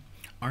show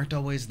aren't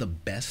always the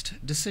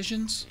best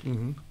decisions,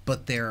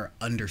 but they're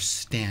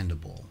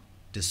understandable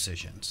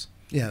decisions.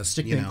 Yeah,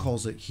 Stickman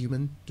calls it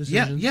human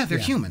decisions. Yeah, they're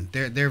human.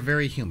 They're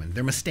very human.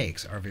 Their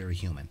mistakes are very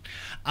human.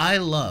 I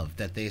love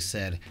that they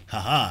said,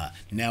 haha,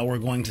 now we're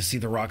going to see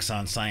the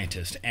Roxanne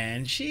scientist,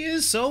 and she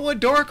is so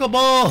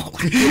adorable.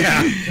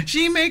 Yeah.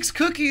 She makes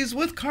cookies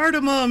with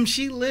cardamom.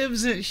 She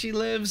lives in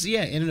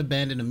an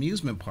abandoned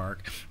amusement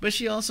park, but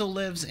she also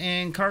lives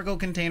in cargo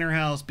container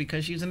house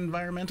because she's an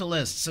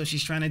environmentalist, so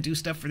she's trying to do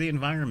stuff for the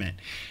environment.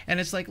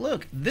 And it's like,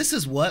 look, this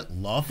is what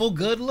lawful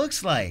good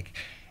looks like.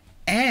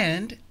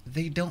 And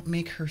they don't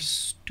make her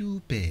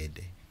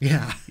stupid.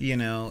 Yeah. You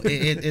know,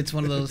 it's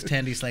one of those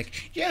Tandy's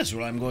like, yes,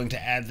 well, I'm going to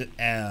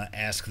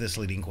ask this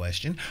leading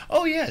question.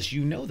 Oh, yes,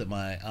 you know that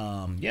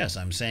yes,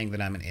 I'm saying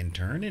that I'm an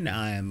intern and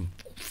I'm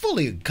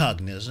fully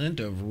cognizant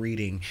of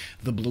reading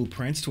the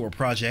blueprints to a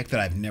project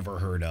that I've never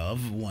heard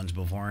of once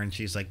before. And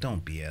she's like,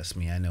 don't BS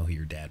me. I know who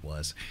your dad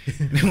was.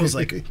 And it was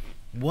like,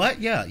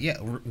 what? Yeah.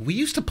 We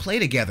used to play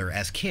together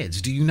as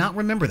kids. Do you not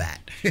remember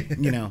that?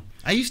 You know,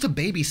 I used to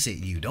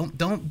babysit you. Don't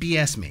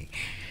BS me.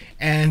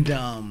 And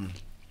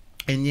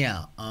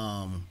yeah.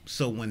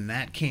 So when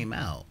that came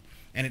out,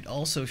 and it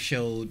also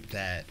showed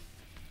that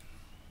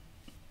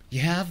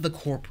you have the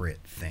corporate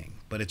thing,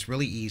 but it's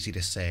really easy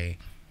to say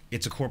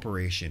it's a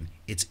corporation.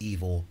 It's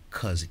evil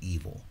 'cause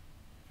evil.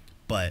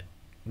 But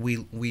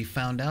we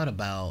found out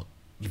about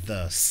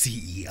the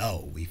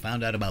CEO. We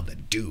found out about the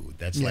dude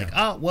that's like,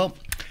 oh, well,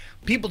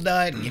 people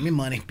died, give me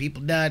money.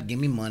 People died, give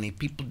me money.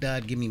 People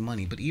died, give me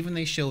money. But even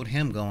they showed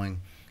him going,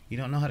 you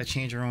don't know how to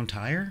change your own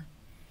tire?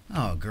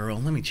 Oh, girl,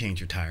 let me change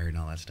your tire and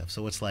all that stuff.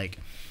 So it's like,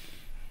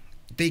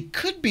 they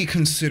could be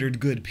considered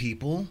good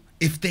people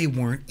if they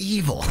weren't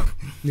evil.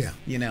 Yeah.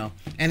 You know?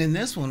 And in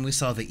this one, we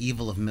saw the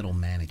evil of middle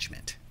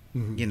management.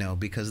 You know,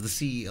 because the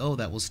CEO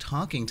that was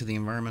talking to the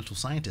environmental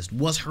scientist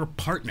was her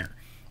partner.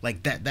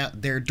 Like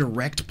that they're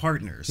direct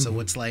partners.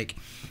 So it's like,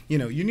 you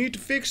know, you need to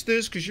fix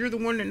this because you're the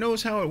one that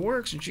knows how it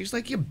works. And she's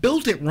like, you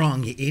built it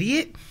wrong, you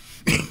idiot.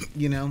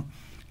 You know?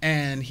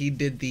 And he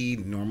did the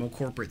normal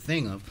corporate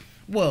thing of,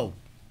 well,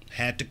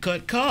 had to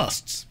cut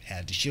costs,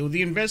 had to show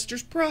the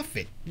investors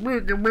profit.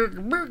 And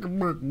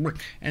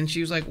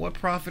she was like, what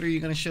profit are you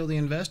going to show the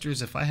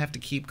investors if I have to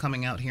keep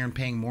coming out here and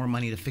paying more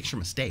money to fix your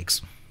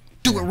mistakes?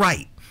 Do it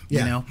right, you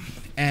know?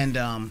 And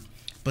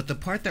but the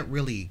part that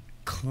really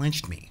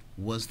clinched me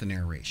was the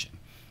narration,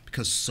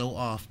 because so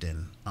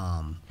often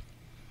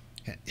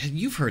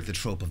you've heard the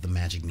trope of the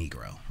magic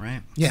Negro,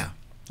 right? Yeah.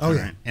 Oh,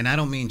 yeah. Right? And I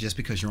don't mean just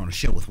because you're on a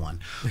show with one,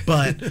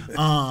 but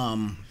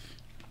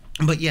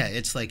yeah,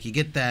 it's like you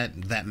get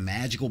that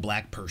magical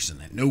black person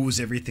that knows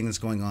everything that's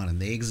going on,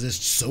 and they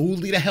exist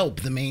solely to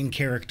help the main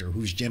character,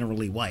 who's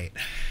generally white.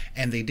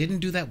 And they didn't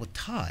do that with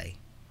Ty,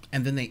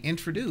 and then they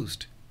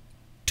introduced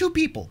 2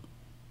 people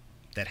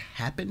that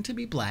happen to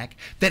be black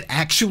that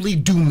actually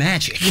do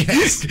magic.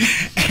 Yes.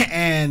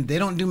 And they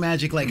don't do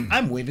magic like,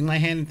 I'm waving my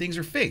hand and things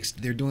are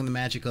fixed. They're doing the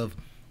magic of,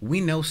 we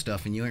know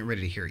stuff and you ain't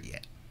ready to hear it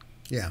yet.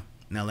 Yeah.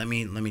 Now let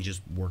me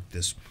just work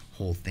this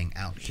whole thing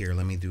out here.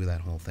 Let me do that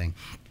whole thing.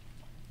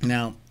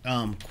 Now,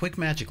 quick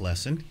magic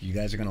lesson. You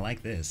guys are gonna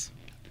like this.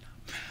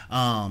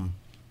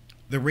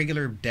 The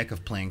regular deck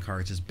of playing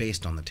cards is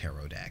based on the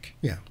tarot deck.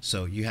 Yeah.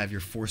 So you have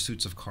your 4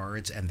 suits of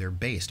cards, and they're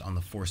based on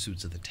the 4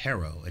 suits of the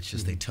tarot. It's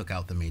just they took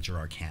out the major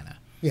arcana.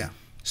 Yeah.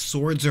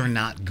 Swords are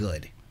not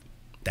good.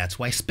 That's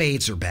why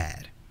spades are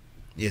bad.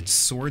 It's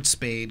sword,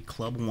 spade,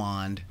 club,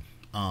 wand,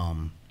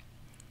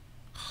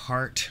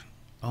 heart.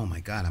 Oh my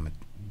God,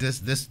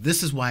 this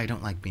is why I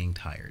don't like being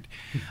tired.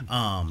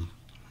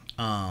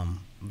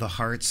 The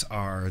hearts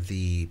are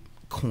the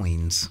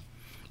coins.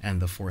 And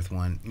the 4th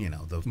one, you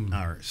know, the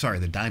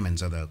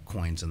diamonds are the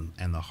coins,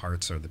 and the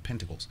hearts are the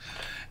pentacles.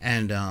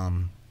 And,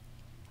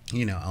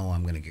 you know,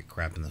 I'm going to get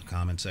crap in the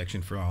comment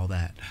section for all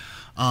that.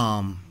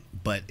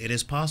 But it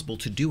is possible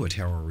to do a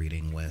tarot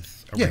reading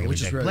with a regular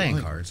deck of playing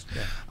cards.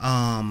 Yeah.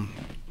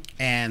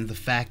 And the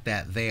fact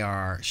that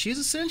she's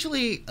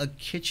essentially a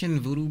kitchen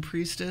voodoo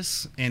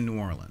priestess in New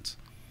Orleans.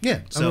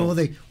 Yeah. So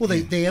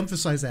They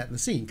emphasize that in the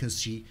scene because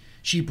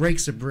she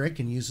breaks a brick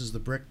and uses the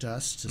brick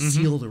dust to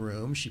seal the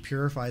room. She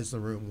purifies the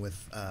room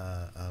with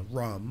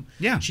rum.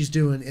 Yeah.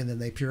 And then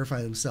they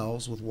purify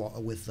themselves with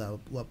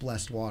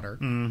blessed water.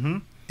 Mm-hmm.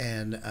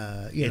 And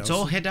it's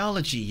all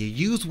headology. You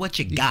use what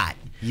you got.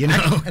 You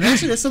know. And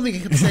actually, that's something I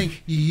kept saying.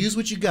 You use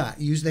what you got.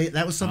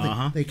 That was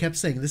something they kept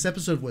saying. This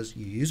episode was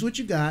you use what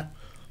you got.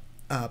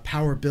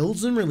 Power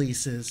builds and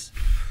releases,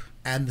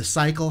 and the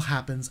cycle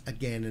happens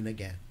again and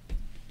again.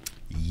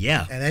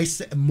 Yeah. And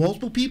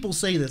multiple people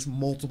say this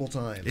multiple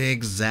times.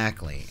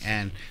 Exactly.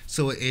 And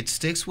so it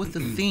sticks with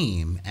the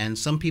theme, and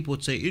some people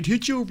would say, it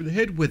hits you over the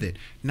head with it.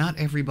 Not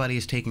everybody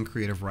is taking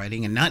creative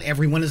writing, and not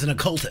everyone is an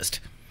occultist.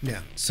 Yeah.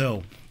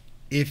 So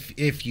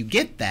if you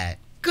get that,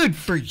 good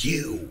for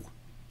you.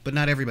 But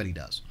not everybody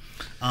does.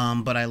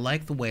 But I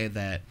like the way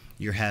that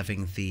you're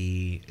having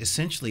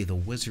essentially the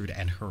wizard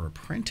and her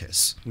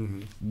apprentice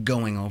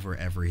going over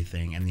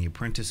everything, and the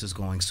apprentice is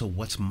going, so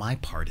what's my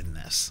part in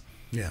this?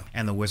 Yeah.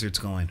 And the wizard's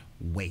going,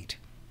 wait.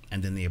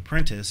 And then the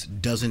apprentice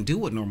doesn't do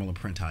what normal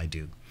apprentice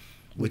do,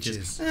 which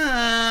is,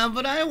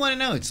 but I want to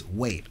know. It's,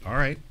 wait, all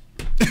right.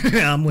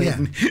 I'm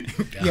waiting.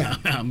 Yeah.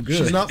 I'm good.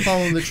 She's not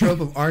following the trope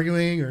of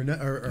arguing or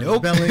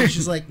Nope. rebelling.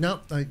 She's like, no,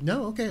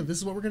 okay, this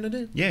is what we're going to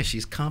do. Yeah,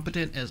 she's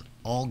competent as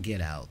all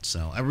get out.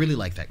 So I really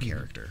like that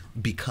character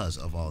because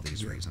of all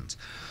these reasons.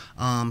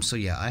 So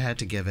yeah, I had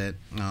to give it,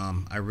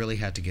 I really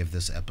had to give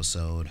this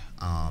episode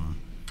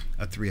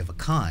a 3 of a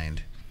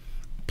kind.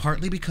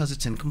 Partly because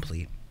it's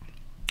incomplete,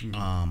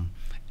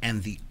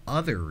 and the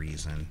other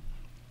reason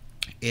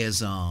is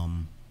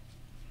the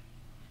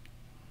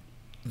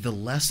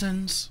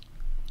lessons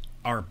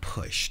are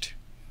pushed,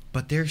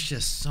 but there's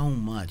just so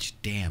much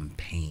damn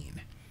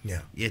pain.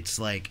 Yeah. It's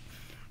like,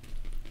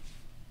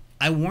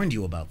 I warned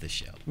you about this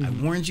show. I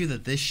warned you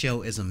that this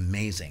show is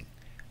amazing,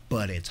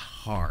 but it's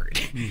hard.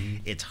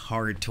 It's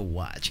hard to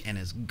watch, and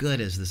as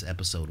good as this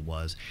episode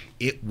was,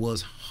 it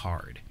was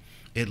hard.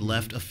 It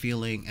left a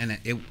feeling, and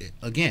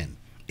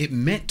it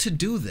meant to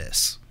do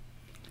this,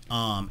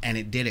 and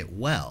it did it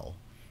well,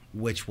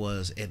 which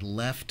was it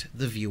left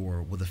the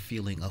viewer with a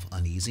feeling of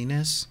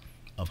uneasiness,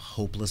 of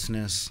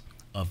hopelessness,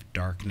 of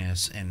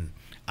darkness, and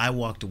I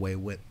walked away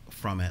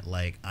from it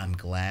like, I'm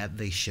glad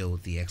they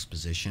showed the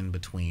exposition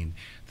between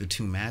the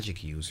two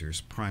magic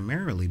users,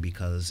 primarily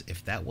because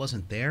if that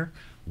wasn't there,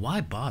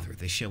 why bother?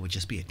 The show would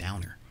just be a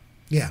downer.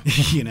 Yeah.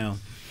 You know?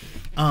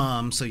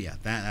 So yeah,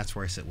 that's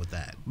where I sit with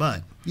that.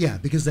 But yeah,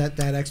 because that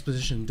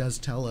exposition does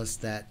tell us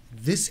that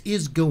this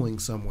is going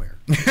somewhere.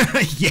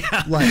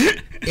 Yeah.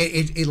 Like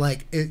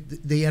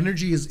the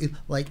energy is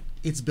like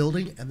it's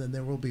building, and then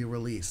there will be a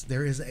release.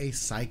 There is a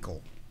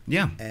cycle.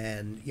 Yeah.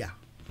 And yeah.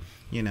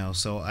 You know,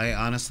 so I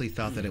honestly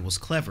thought that it was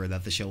clever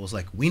that the show was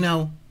like, we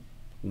know.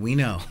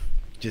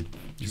 Just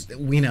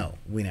we know.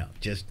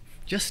 Just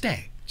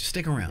stay. Just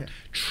stick around. Yeah.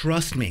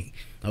 Trust me.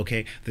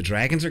 Okay, the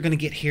dragons are gonna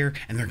get here,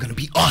 and they're gonna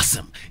be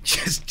awesome.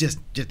 Just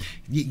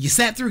you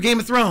sat through Game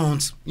of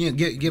Thrones. You know,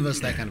 give us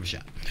that kind of a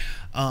shot.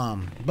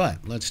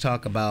 But let's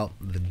talk about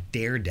the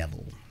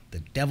Daredevil, the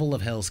devil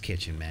of Hell's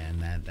Kitchen, man.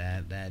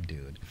 That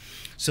dude.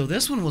 So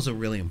this one was a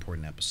really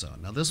important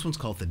episode. Now this one's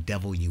called The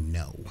Devil You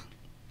Know.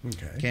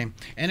 Okay.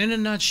 And in a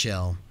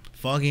nutshell,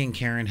 Foggy and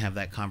Karen have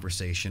that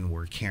conversation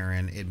where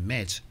Karen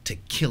admits to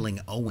killing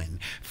Owen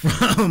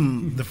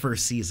from the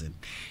first season.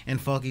 And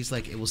Foggy's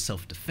like, it was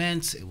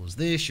self-defense, it was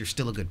this, you're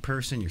still a good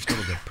person,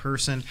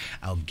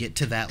 I'll get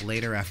to that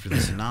later after the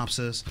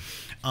synopsis.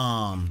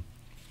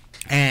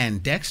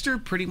 And Dexter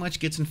pretty much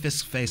gets in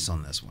Fisk's face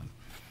on this one.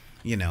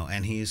 You know,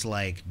 and he's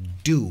like,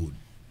 dude,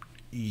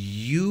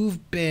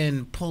 you've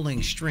been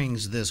pulling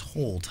strings this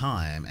whole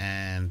time.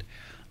 And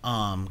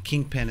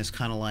Kingpin is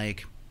kind of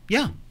like,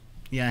 yeah,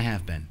 I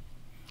have been.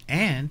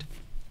 And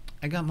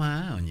I got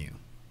my eye on you.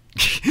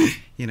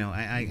 You know,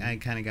 I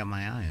kind of got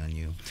my eye on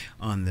you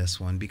on this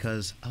one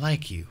because I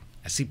like you.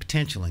 I see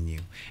potential in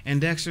you.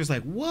 And Dexter's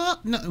like,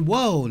 what? No,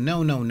 whoa,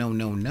 no.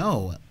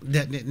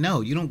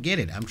 No, you don't get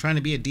it. I'm trying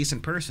to be a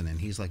decent person.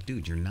 And he's like,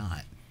 dude, you're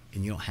not.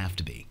 And you don't have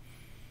to be.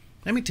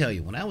 Let me tell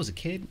you, when I was a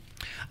kid,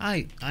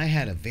 I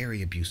had a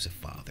very abusive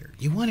father.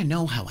 You want to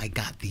know how I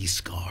got these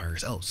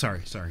scars? Oh,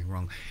 sorry,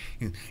 wrong.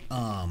 You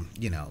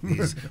know,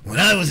 when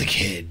I was a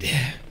kid,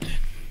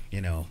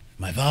 you know,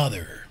 my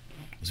father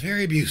was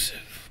very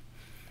abusive,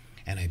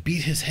 and I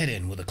beat his head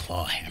in with a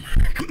claw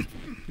hammer.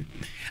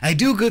 I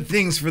do good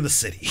things for the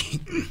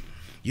city.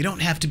 You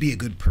don't have to be a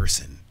good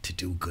person to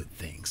do good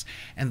things.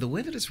 And the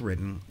way that it's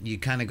written, you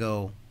kind of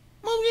go,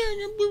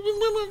 oh,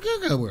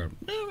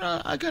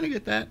 yeah, I kind of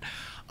get that.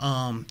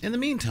 In the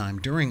meantime,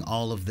 during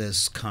all of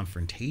this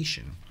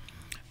confrontation,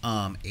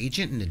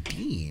 Agent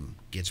Nadeem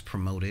gets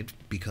promoted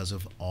because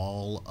of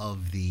all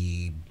of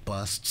the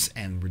busts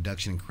and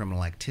reduction in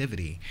criminal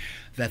activity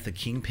that the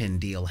Kingpin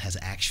deal has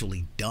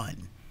actually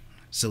done.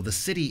 So the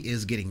city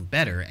is getting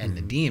better, and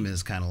Nadeem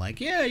is kind of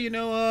like, yeah, you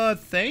know,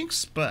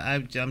 thanks, but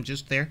I'm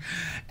just there.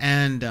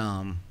 And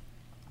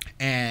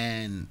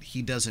And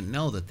he doesn't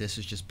know that this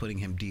is just putting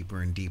him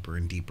deeper and deeper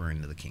and deeper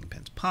into the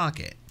Kingpin's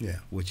pocket. Yeah.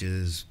 Which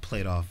is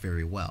played off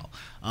very well.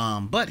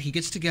 But he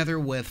gets together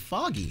with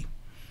Foggy.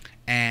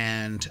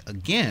 And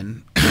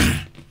again,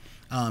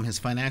 his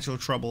financial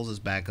troubles is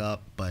back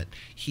up, but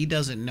he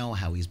doesn't know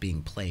how he's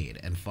being played.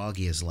 And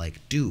Foggy is like,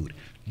 dude,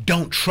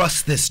 don't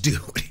trust this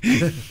dude.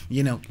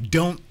 You know,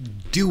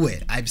 don't do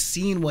it. I've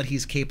seen what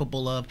he's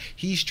capable of.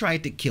 He's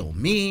tried to kill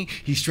me.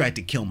 He's tried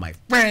to kill my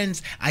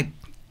friends. I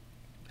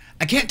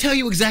can't tell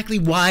you exactly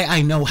why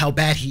I know how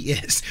bad he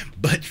is,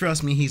 but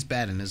trust me, he's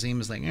bad. And Nazim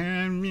is like,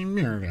 and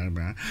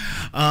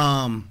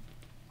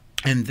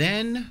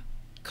then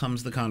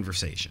comes the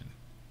conversation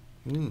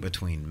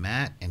between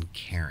Matt and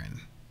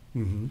Karen.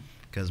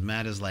 Because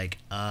Matt is like,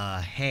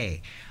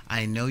 hey,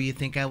 I know you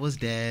think I was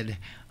dead,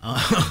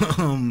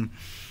 but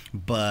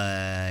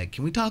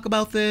can we talk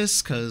about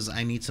this? Because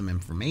I need some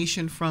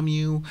information from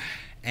you.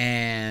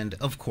 And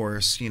of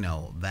course, you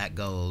know, that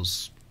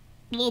goes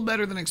a little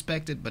better than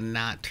expected, but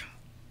not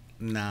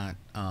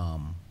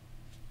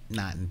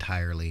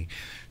entirely.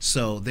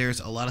 So there's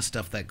a lot of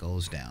stuff that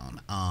goes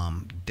down.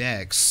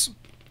 Dex,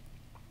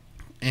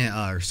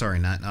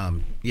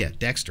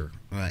 Dexter,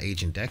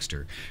 Agent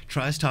Dexter,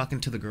 tries talking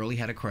to the girl he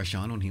had a crush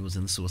on when he was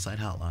in the suicide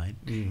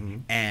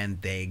hotline,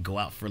 and they go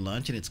out for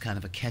lunch, and it's kind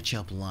of a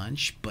catch-up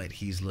lunch, but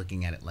he's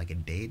looking at it like a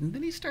date, and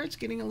then he starts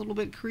getting a little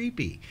bit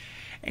creepy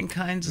and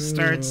kind of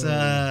starts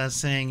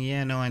saying,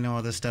 yeah, no, I know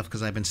all this stuff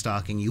because I've been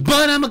stalking you,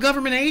 but I'm a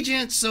government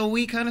agent, so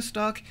we kind of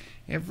stalk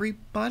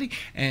everybody.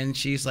 And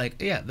she's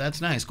like, yeah, that's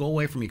nice, go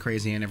away from me,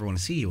 crazy, I never want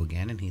to see you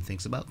again. And he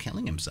thinks about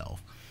killing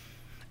himself.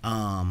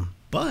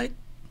 But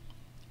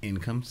in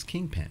comes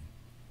Kingpin.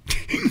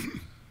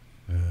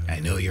 I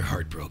know you're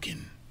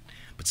heartbroken,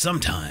 but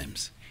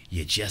sometimes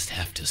you just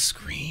have to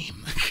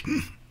scream.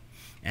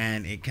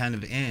 And it kind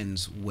of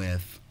ends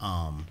with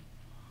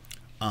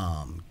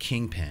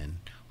Kingpin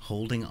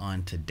holding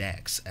on to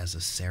Dex as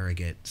a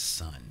surrogate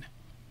son.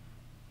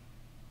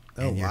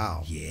 Oh,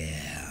 wow.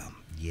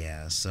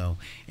 Yeah. So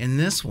in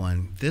this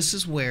one, this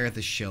is where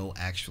the show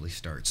actually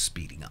starts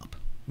speeding up.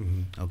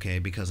 Okay,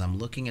 because I'm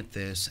looking at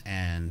this,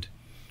 and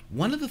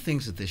one of the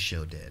things that this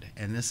show did,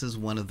 and this is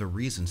one of the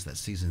reasons that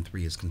season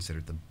 3 is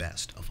considered the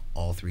best of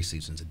all 3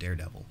 seasons of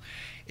Daredevil,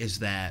 is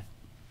that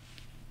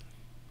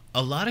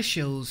a lot of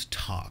shows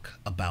talk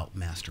about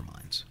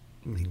masterminds.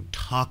 They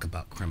talk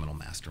about criminal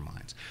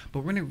masterminds.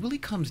 But when it really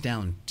comes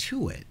down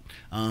to it,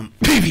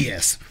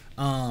 PBS,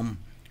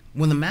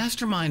 when the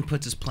mastermind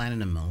puts his plan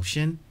into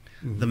motion,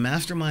 the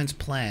mastermind's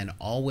plan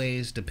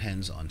always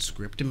depends on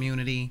script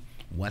immunity,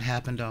 what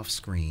happened off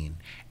screen,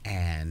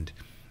 and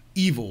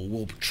evil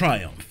will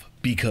triumph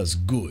because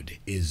good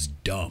is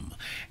dumb.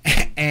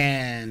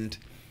 And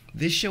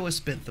this show has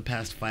spent the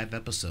past 5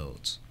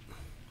 episodes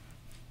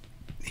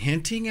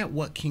hinting at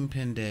what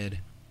Kingpin did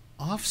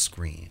off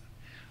screen,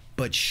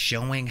 but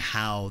showing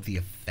how the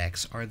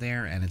effects are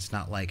there. And it's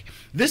not like,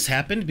 this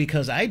happened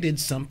because I did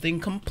something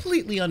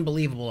completely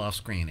unbelievable off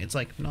screen. It's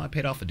like, no, I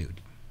paid off a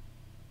dude.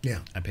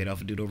 Yeah. I paid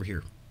off a dude over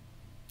here.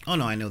 Oh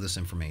no, I know this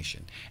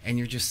information. And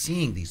you're just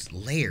seeing these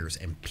layers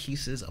and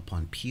pieces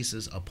upon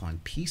pieces upon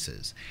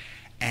pieces.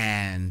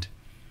 And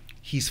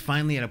he's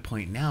finally at a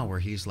point now where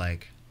he's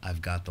like,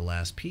 I've got the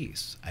last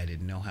piece. I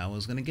didn't know how I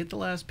was going to get the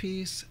last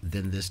piece.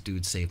 Then this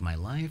dude saved my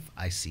life.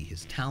 I see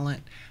his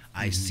talent.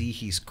 I see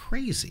he's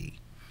crazy.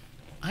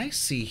 I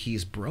see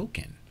he's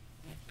broken.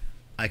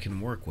 I can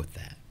work with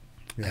that.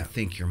 Yeah. I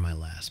think you're my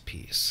last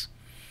piece.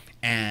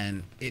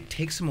 And it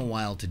takes him a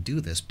while to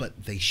do this,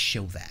 but they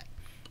show that.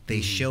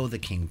 They show the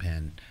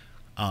Kingpin,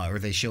 or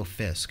they show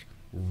Fisk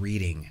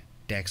reading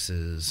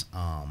Dex's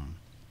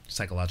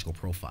psychological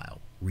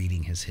profile,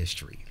 reading his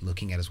history,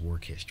 looking at his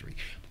work history,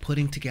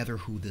 putting together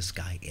who this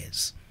guy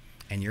is.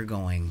 And you're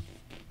going,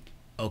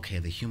 okay,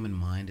 the human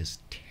mind is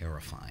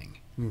terrifying.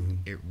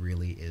 It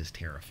really is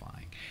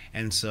terrifying.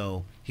 And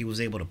so he was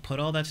able to put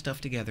all that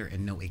stuff together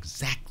and know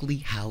exactly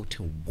how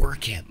to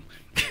work him.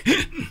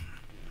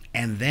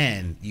 And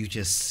then you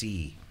just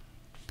see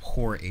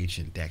poor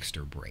Agent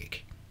Dexter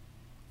break.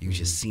 You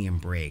just see him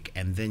break.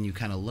 And then you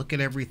kind of look at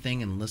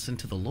everything and listen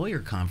to the lawyer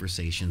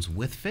conversations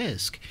with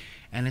Fisk.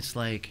 And it's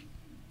like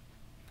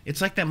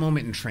that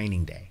moment in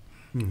Training Day.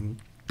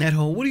 That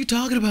whole, what are you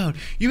talking about?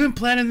 You've been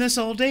planning this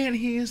all day. And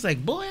he is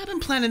like, boy, I've been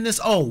planning this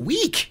all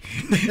week.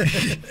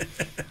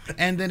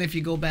 And then if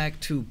you go back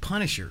to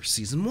Punisher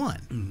season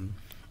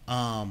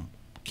 1,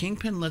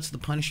 Kingpin lets the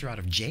Punisher out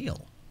of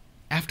jail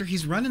after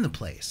he's running the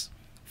place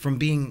from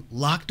being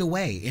locked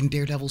away in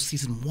Daredevil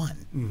season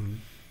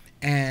 1.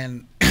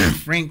 And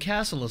Frank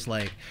Castle is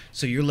like,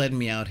 so you're letting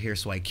me out here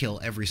so I kill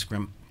every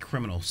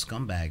criminal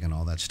scumbag and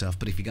all that stuff,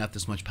 but if you got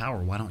this much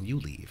power, why don't you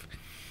leave?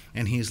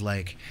 And he's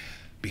like,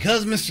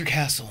 because, Mr.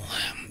 Castle,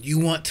 you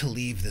want to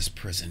leave this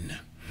prison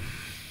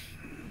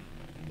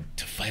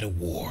to fight a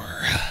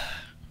war.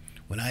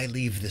 When I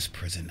leave this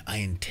prison, I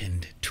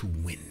intend to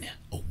win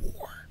a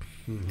war.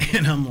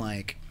 And I'm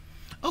like,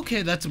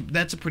 okay, that's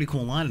a pretty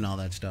cool line and all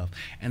that stuff.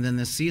 And then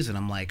this season,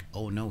 I'm like,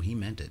 oh no, he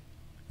meant it.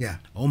 Yeah.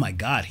 Oh my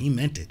God, he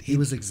meant it. He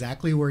was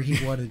exactly where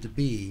he wanted to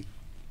be.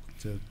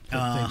 to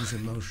put things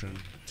in motion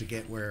to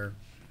get where.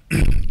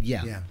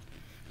 Yeah. Yeah.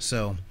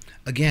 So,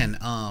 again,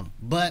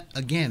 but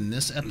again,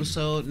 this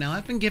episode, now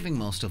I've been giving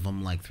most of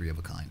them like 3 of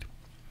a kind.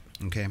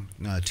 Okay?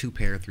 2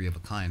 pair, 3 of a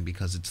kind,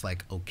 because it's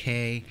like,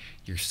 okay,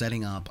 you're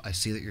setting up. I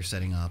see that you're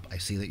setting up. I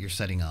see that you're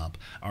setting up.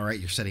 All right,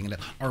 you're setting it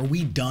up. Are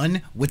we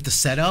done with the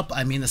setup?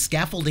 I mean, the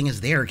scaffolding is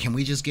there. Can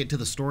we just get to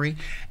the story?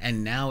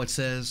 And now it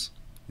says,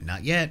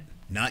 not yet.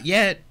 Not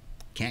yet.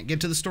 Can't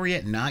get to the story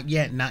yet. Not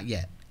yet. Not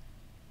yet.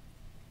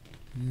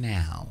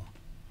 Now.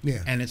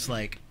 Yeah. And it's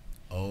like,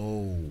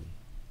 oh,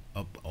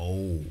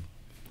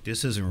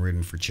 this isn't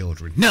written for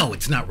children. No,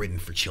 it's not written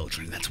for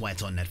children. That's why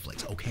it's on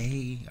Netflix.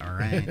 Okay, all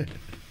right.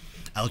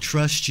 I'll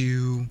trust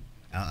you.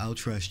 I'll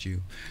trust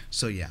you.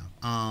 So yeah.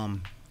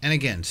 And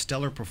again,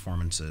 stellar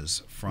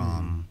performances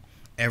from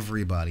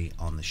everybody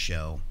on the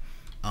show.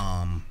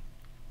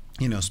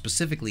 You know,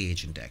 specifically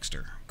Agent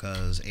Dexter,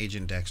 because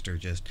Agent Dexter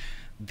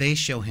they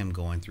show him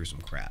going through some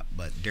crap,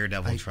 but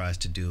Daredevil tries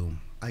to do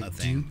a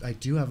thing. I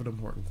do have an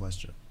important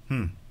question.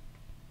 Hmm.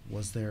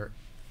 Was there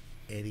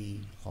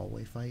any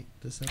hallway fight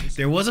this episode?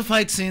 There was a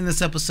fight scene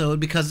this episode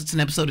because it's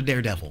an episode of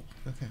Daredevil.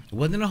 Okay. It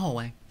wasn't in a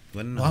hallway.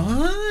 What?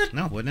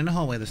 No, it wasn't in a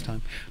hallway this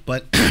time.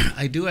 But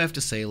I do have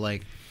to say,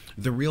 like,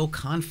 the real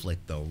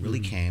conflict, though, really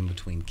came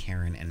between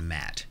Karen and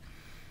Matt.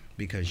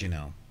 Because, you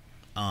know,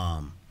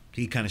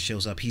 he kind of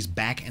shows up. He's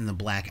back in the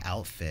black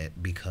outfit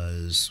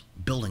because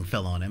building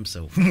fell on him.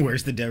 So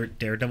where's the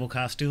Daredevil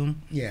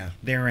costume? Yeah.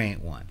 There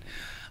ain't one.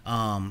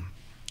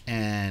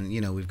 And,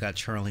 you know, we've got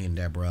Charlie and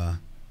Deborah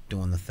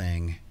doing the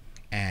thing.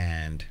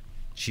 And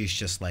she's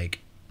just like,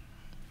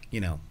 you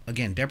know,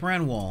 again, Deborah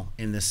Ann Woll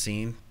in this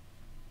scene.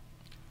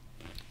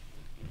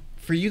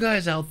 For you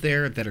guys out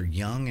there that are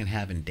young and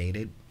haven't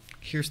dated,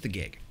 here's the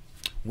gig.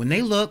 When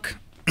they look,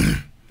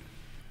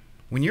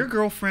 when your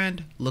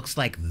girlfriend looks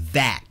like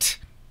that,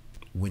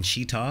 when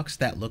she talks,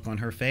 that look on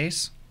her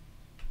face,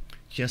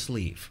 just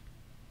leave.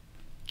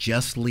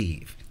 Just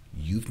leave.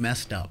 You've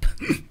messed up.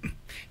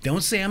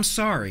 Don't say I'm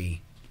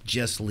sorry.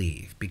 Just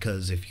leave.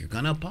 Because if you're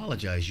going to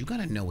apologize, you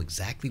got to know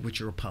exactly what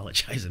you're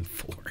apologizing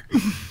for.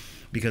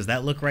 Because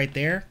that look right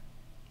there,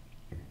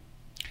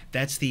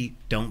 that's the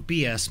don't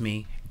BS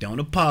me, don't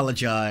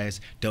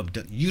apologize,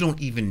 you don't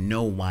even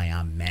know why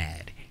I'm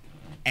mad.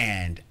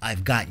 And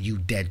I've got you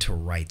dead to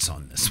rights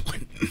on this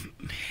one.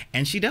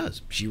 And she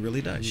does. She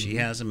really does. She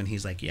has him, and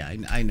he's like, yeah,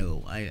 I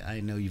know. I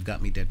know you've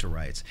got me dead to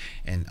rights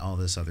and all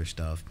this other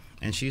stuff.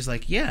 And she's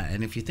like, yeah,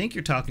 and if you think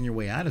you're talking your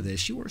way out of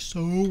this, you are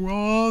so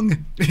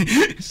wrong.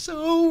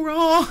 So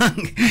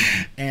wrong.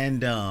 And,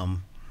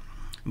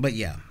 but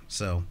yeah,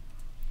 so,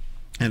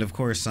 and of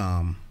course,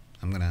 I'm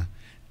going to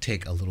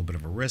take a little bit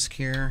of a risk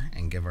here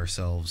and give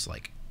ourselves,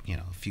 like, you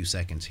know, a few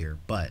seconds here,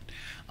 but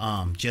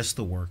just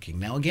the working.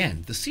 Now,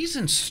 again, the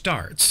season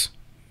starts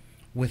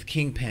with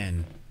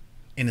Kingpin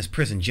in his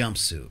prison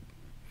jumpsuit.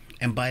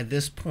 And by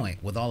this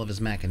point, with all of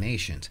his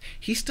machinations,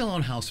 he's still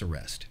on house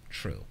arrest.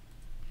 True.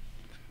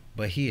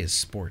 But he is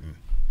sporting.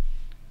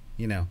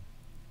 You know,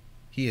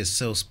 he is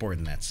so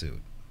sporting that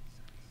suit.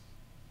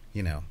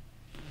 You know.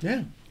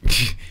 Yeah.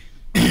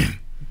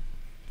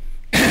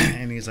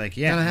 And he's like,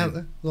 yeah. Gotta have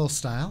a little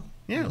style.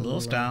 Yeah, a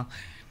little style.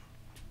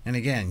 And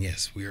again,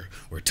 yes,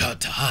 we're taught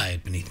to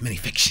hide beneath many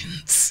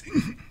fictions.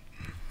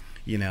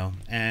 You know,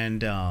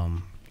 and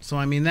so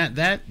I mean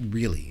that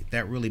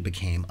really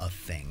became a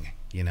thing,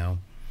 you know,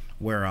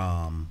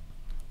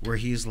 where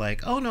he's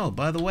like, oh no,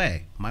 by the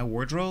way, my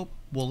wardrobe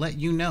will let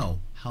you know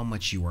how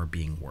much you are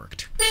being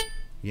worked,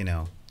 you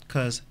know,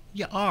 because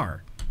you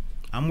are.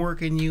 I'm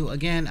working you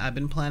again. I've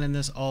been planning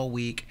this all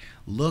week.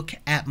 Look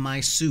at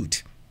my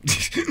suit.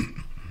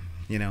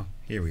 You know,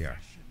 here we are.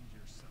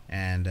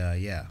 And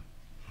yeah,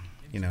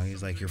 you know,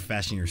 he's like, you're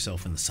fashioning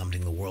yourself into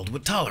something the world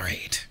would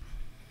tolerate.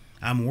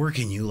 I'm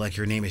working you like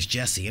your name is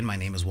Jesse and my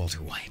name is Walter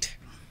White.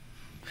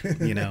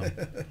 You know,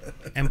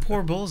 and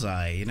poor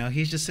Bullseye, you know,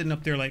 he's just sitting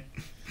up there like,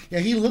 yeah,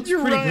 he looks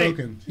you're pretty right.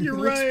 broken. He You're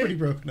looks right. pretty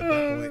broken at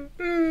that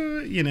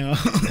point. You know,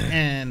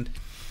 and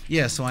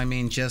yeah, so I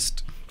mean,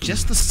 just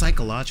the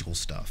psychological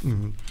stuff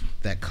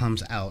that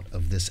comes out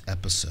of this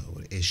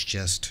episode is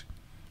just,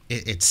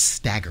 it's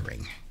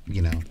staggering,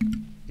 you know.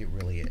 It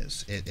really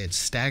is. It's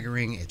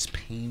staggering. It's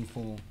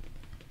painful.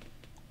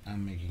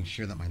 I'm making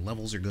sure that my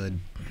levels are good.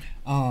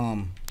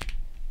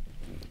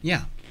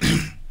 Yeah.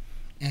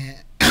 And,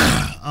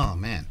 oh,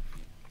 man.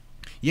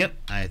 Yep,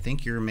 I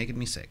think you're making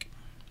me sick.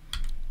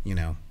 You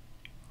know.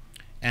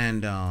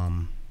 And,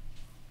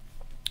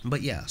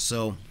 but yeah,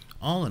 so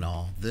all in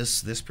all,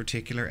 this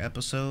particular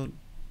episode,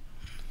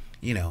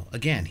 you know,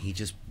 again, he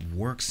just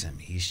works him.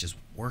 He's just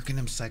working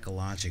him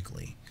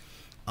psychologically.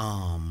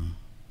 And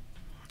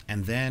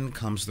then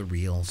comes the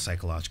real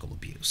psychological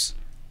abuse,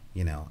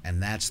 you know,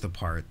 and that's the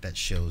part that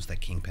shows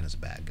that Kingpin is a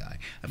bad guy.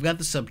 I've got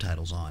the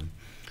subtitles on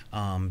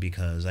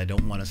because I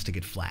don't want us to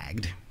get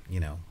flagged, you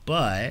know,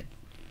 but,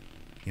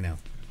 you know,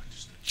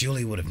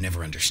 Julie would have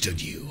never understood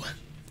you,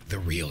 the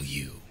real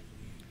you.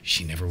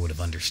 She never would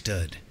have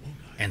understood,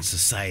 and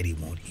society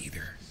won't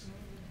either.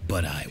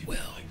 But I will.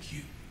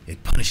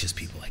 It punishes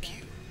people like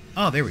you.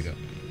 Oh, there we go.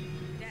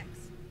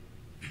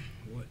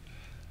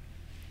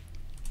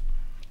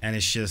 And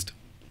it's just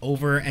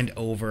over and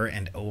over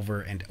and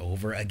over and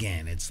over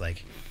again. It's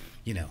like,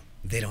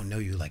 they don't know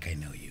you like I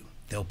know you.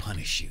 They'll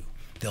punish you.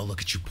 They'll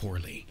look at you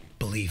poorly.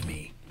 Believe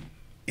me,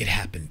 it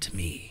happened to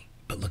me.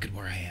 But look at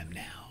where I am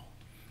now.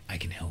 I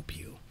can help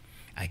you.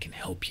 I can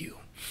help you.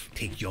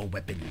 Take your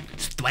weapon.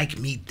 Strike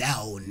me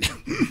down.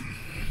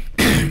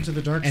 To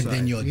the dark and side.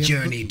 then your We have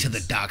journey to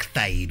cookies. the dark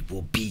side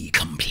will be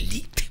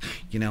complete.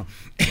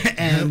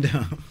 And,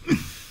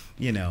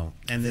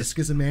 and this Fisk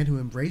is a man who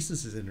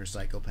embraces his inner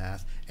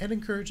psychopath and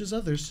encourages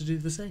others to do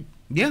the same.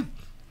 Yeah,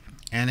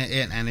 and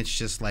it's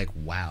just like,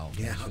 wow.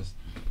 Yeah. It's just,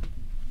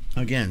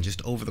 again,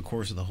 just over the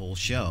course of the whole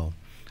show,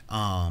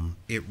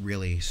 it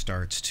really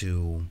starts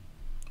to.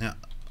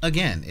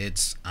 Again,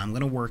 it's I'm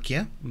gonna work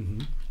you.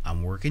 Mm-hmm.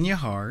 I'm working you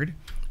hard,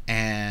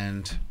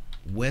 and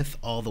with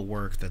all the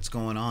work that's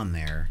going on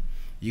there,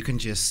 you can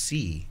just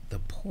see the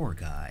poor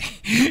guy,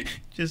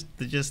 just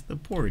the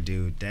poor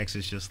dude. Dex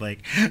is just like,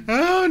 I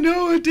don't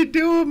know what to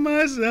do with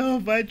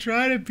myself. I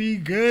try to be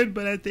good,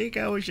 but I think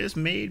I was just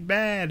made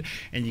bad.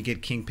 And you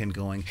get Kingpin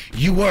going,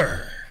 you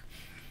were,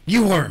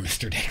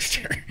 Mr.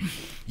 Dexter.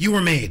 You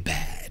were made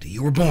bad.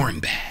 You were born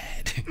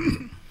bad.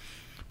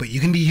 But you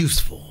can be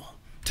useful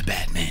to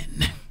bad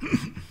men.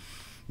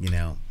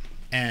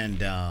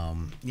 And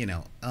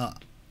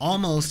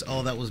almost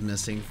all that was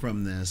missing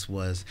from this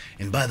was,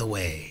 and by the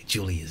way,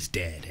 Julie is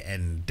dead,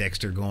 and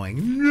Dexter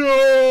going,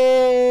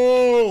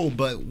 no!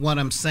 But what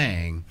I'm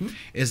saying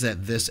is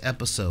that this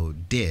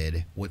episode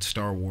did what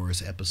Star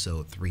Wars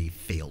Episode 3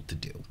 failed to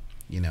do.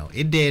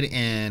 It did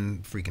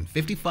in freaking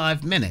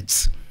 55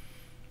 minutes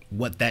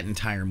what that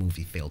entire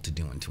movie failed to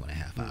do in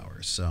 2.5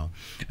 hours. So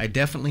I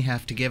definitely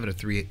have to give it a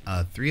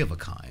three of a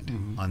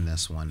kind on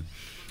this one,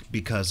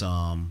 because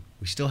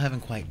we still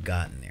haven't quite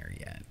gotten there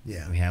yet.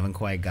 Yeah. We haven't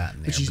quite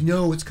gotten there. But you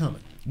know it's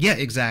coming. Yeah,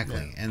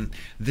 exactly. Yeah. And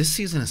this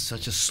season is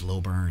such a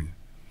slow burn.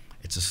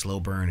 It's a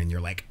slow burn, and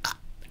you're like,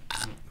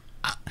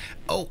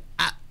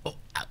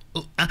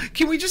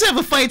 can we just have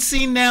a fight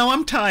scene now?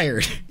 I'm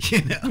tired,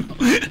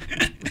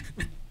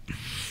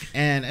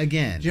 And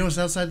again, Do you know what's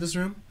outside this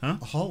room? Huh?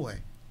 A hallway.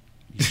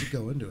 You should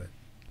go into it.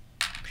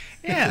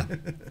 yeah.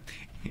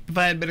 If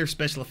I had better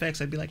special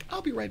effects, I'd be like,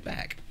 I'll be right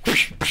back. I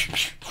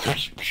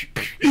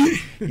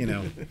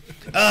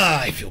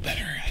feel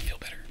better.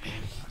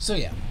 So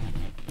yeah.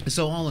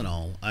 So all in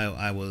all,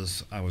 I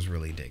was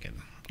really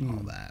digging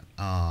all that.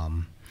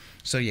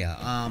 So yeah.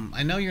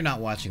 I know you're not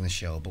watching the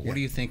show, but what are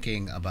you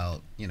thinking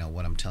about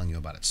what I'm telling you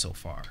about it so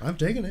far? I'm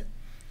digging it.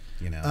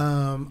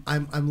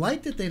 I'm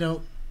like that they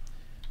don't.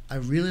 I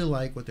really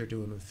like what they're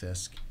doing with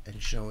Fisk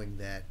and showing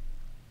that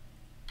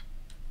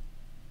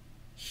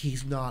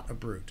he's not a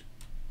brute.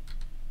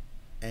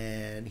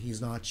 And he's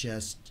not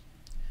just,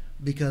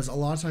 because a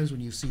lot of times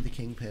when you see the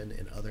Kingpin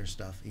and other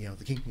stuff,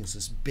 the Kingpin is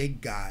this big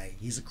guy.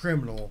 He's a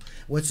criminal.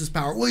 What's his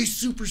power? Well, he's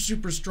super,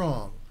 super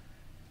strong.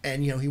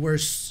 And he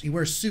wears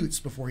suits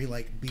before he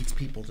beats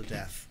people to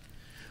death.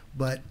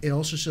 But it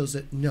also shows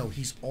that no,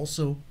 he's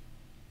also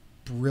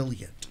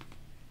brilliant.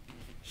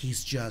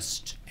 He's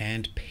just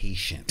and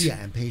patient. Yeah,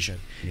 and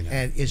patient.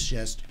 And it's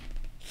just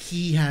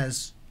he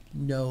has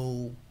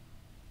no.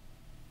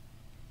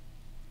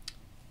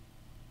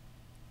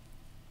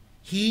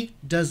 He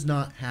does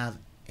not have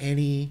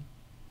any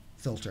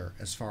filter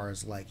as far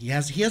as he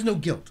has no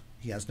guilt.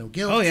 He has no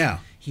guilt. Oh yeah.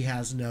 He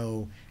has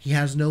no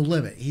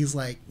limit. He's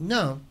like,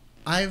 no,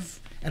 at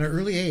an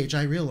early age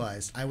I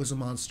realized I was a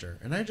monster,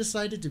 and I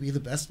decided to be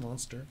the best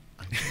monster.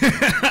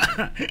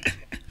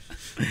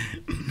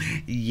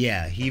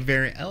 Yeah,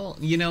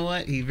 you know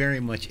what? He very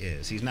much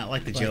is. He's not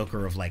like the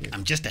Joker of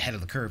I'm just ahead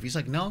of the curve. He's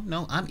like, no,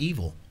 I'm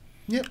evil.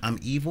 Yep. I'm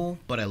evil,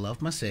 but I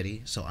love my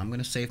city, so I'm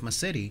gonna save my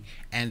city,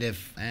 and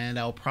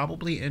I'll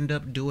probably end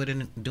up doing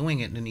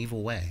it in an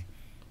evil way.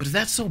 But is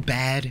that so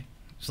bad?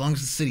 As long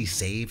as the city's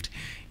saved,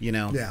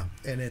 Yeah,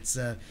 and it's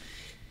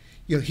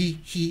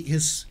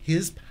his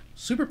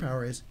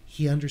superpower is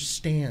he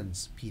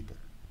understands people.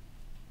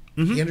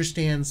 Mm-hmm. He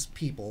understands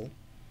people,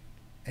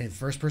 and the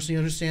first person he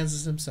understands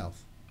is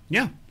himself.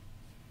 Yeah.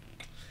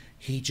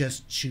 He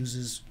just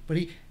chooses,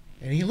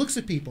 he looks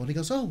at people and he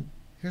goes, "Oh,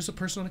 here's a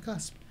person on a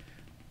cusp.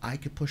 I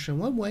could push him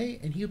one way,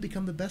 and he would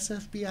become the best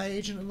FBI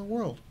agent in the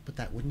world, but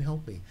that wouldn't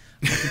help me.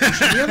 I could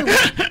push him the other way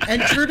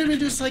and turn him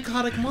into a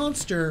psychotic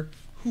monster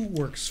who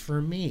works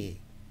for me."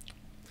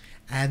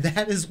 And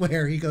that is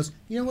where he goes,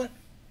 "You know what?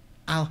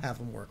 I'll have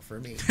him work for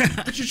me."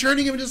 But you're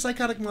turning him into a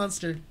psychotic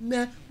monster.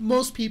 Nah,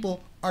 most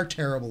people are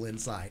terrible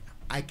inside.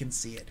 I can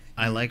see it.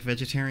 I like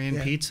vegetarian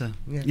pizza.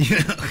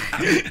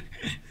 Yeah.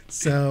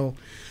 So,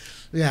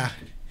 yeah.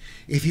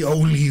 If he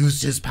only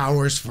used his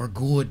powers for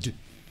good.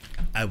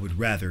 I would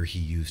rather he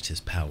used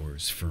his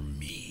powers for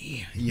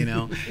me,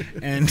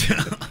 and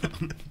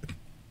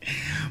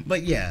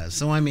but yeah,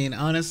 so I mean,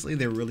 honestly,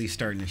 they're really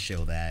starting to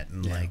show that,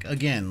 and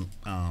again,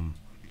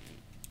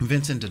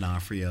 Vincent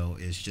D'Onofrio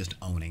is just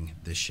owning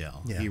this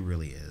show. Yeah. He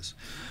really is.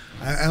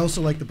 I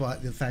also like the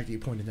fact that you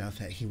pointed out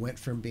that he went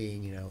from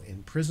being,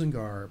 in prison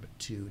garb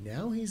to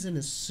now he's in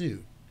a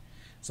suit.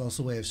 It's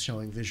also a way of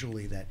showing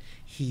visually that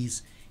he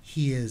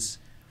is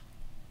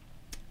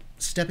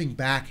stepping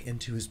back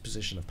into his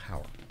position of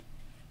power.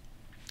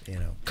 You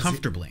know,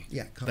 Comfortably.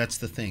 Yeah, That's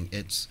the thing.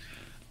 It's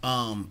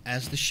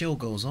as the show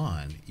goes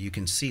on, you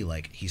can see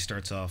like he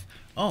starts off,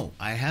 "Oh,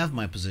 I have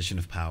my position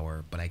of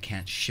power, but I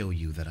can't show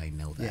you that I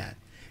know that." Yeah.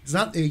 It's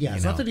not. Yeah,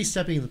 it's know? not that he's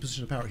stepping in the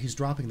position of power. He's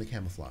dropping the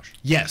camouflage.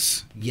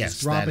 Yes, He's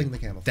dropping the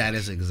camouflage. That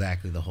is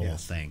exactly the whole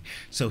Yes. thing.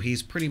 So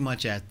he's pretty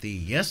much at the,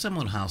 yes, I'm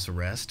on house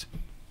arrest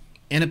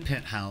in a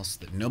penthouse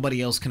that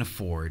nobody else can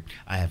afford.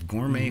 I have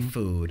gourmet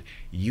food.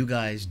 You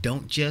guys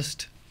don't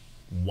just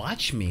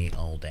watch me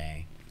all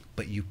day,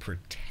 but you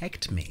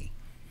protect me.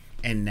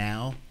 And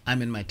now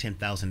I'm in my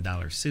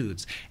 $10,000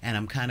 suits, and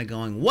I'm kind of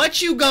going,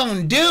 "What you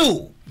gonna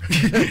do?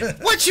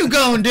 What you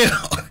gonna do?"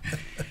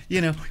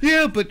 You know,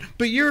 yeah, but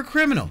you're a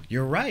criminal.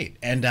 You're right,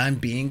 and I'm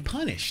being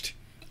punished.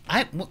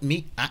 I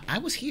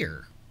was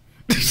here.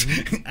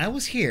 I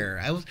was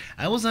here.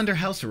 I was under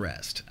house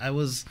arrest. I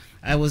was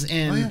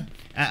in. Oh, yeah.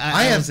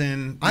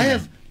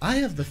 I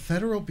have the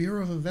Federal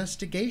Bureau of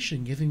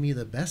Investigation giving me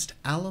the best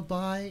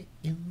alibi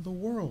in the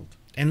world.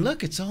 And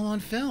look, it's all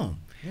on film.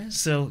 Yeah.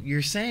 So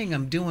you're saying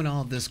I'm doing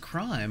all this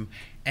crime,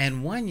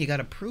 and one, you got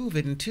to prove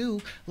it, and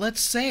two, let's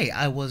say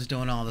I was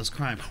doing all this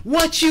crime.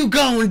 What you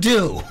gonna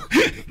do?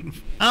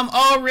 I'm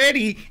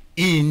already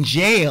in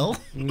jail.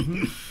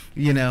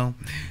 You know.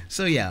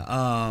 So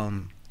yeah.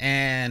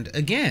 And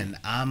again,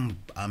 I'm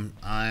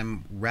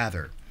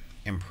rather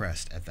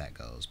impressed at that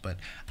goes, but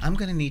I'm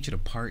gonna need you to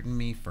pardon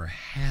me for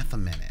half a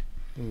minute.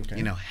 Okay.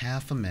 You know,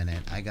 half a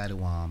minute. I got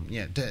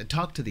to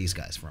talk to these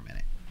guys for a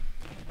minute.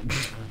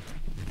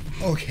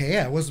 Okay,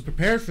 I wasn't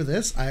prepared for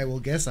this.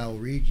 I'll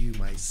read you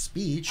my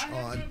speech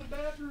on.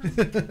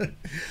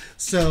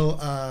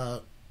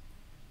 So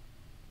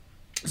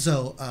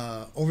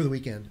over the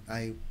weekend,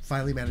 I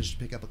finally managed to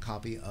pick up a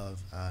copy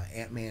of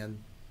Ant-Man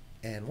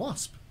and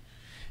Wasp.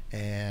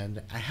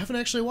 And I haven't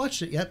actually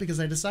watched it yet because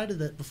I decided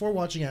that before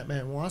watching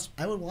Ant-Man and Wasp,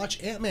 I would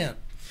watch Ant-Man.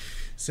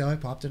 So I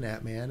popped in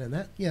Ant-Man, and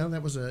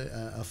that was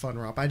a fun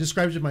romp. I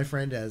described it to my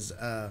friend as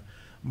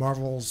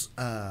Marvel's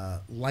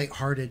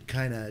lighthearted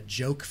kind of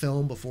joke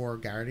film before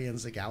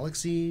Guardians of the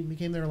Galaxy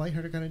became their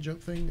lighthearted kind of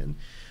joke thing.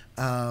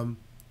 And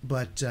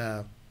but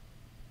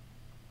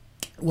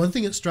one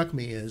thing that struck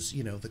me is,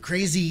 you know, the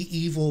crazy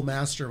evil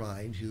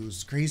mastermind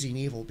who's crazy and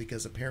evil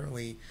because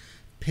apparently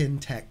pin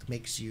tech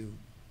makes you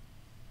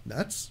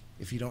nuts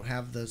if you don't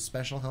have the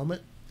special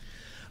helmet.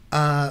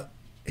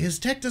 His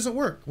tech doesn't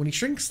work. When he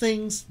shrinks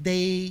things,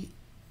 they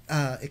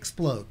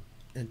explode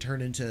and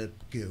turn into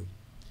goo.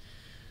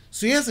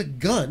 So he has a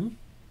gun,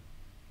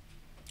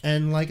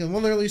 and like in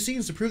one of the early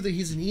scenes, to prove that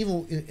he's an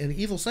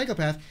evil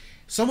psychopath,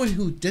 someone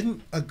who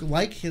didn't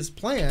like his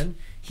plan,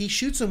 he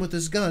shoots him with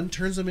his gun,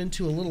 turns him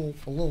into a little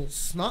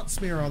snot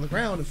smear on the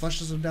ground, and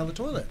flushes him down the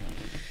toilet.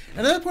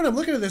 And at that point, I'm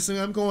looking at this and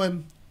I'm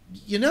going,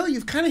 you know,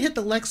 you've kind of hit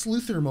the Lex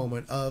Luthor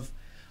moment of,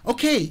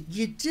 okay,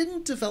 you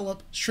didn't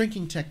develop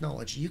shrinking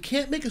technology. You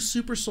can't make a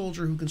super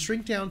soldier who can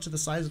shrink down to the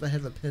size of the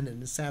head of a pin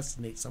and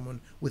assassinate someone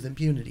with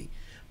impunity.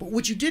 But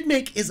what you did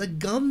make is a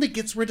gun that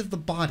gets rid of the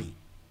body.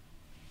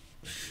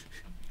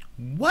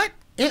 What?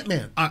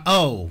 Ant-Man.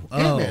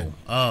 Ant-Man.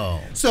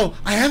 So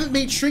I haven't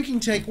made shrinking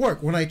tech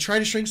work. When I try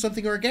to shrink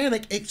something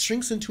organic, it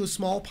shrinks into a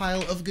small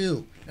pile of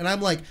goo. And I'm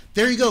like,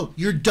 there you go.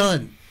 You're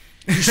done.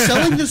 You're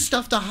selling this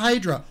stuff to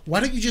Hydra. Why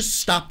don't you just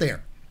stop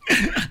there?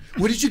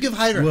 What did you give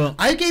Hydra? Well,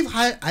 I gave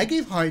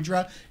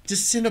Hydra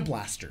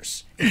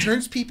Disinteblasters. It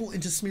turns people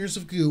into smears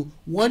of goo.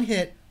 One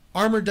hit,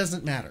 armor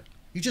doesn't matter.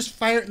 You just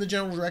fire it in the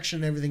general direction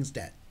and everything's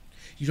dead.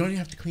 You don't even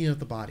have to clean out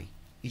the body.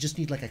 You just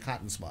need like a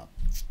cotton swab.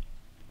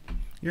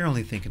 You're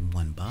only thinking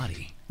one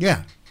body.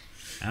 Yeah.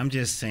 I'm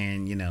just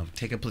saying, you know,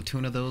 take a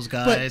platoon of those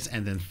guys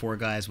and then 4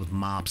 guys with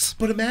mops.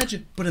 But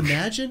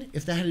imagine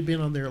if that had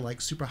been on their like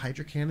super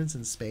Hydra cannons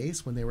in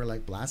space when they were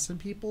like blasting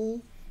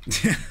people.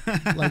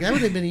 Like I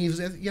would have been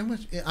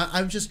even.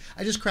 I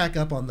just crack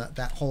up on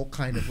that whole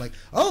kind of like,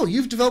 oh,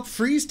 you've developed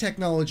freeze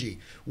technology.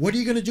 What are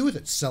you going to do with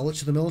it? Sell it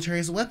to the military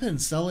as a weapon?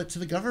 Sell it to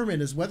the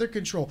government as weather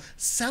control?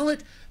 Sell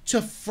it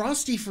to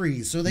Frosty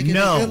Freeze so they can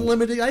make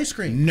unlimited ice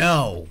cream?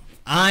 No,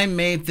 I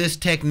made this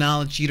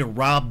technology to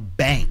rob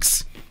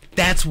banks.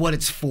 That's what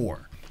it's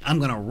for. I'm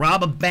gonna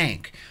rob a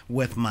bank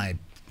with my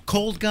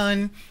cold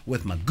gun,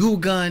 with my goo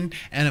gun,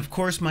 and of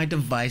course my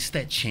device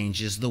that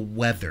changes the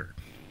weather.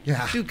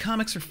 Yeah. Dude,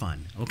 comics are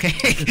fun,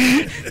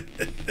 okay?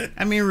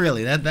 I mean,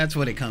 really, that's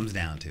what it comes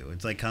down to.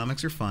 It's like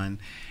comics are fun.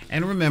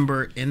 And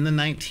remember, in the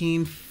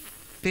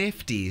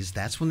 1950s,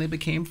 that's when they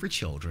became for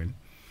children.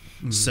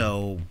 Mm-hmm.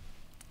 So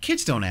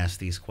kids don't ask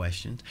these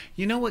questions.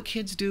 You know what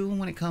kids do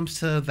when it comes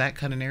to that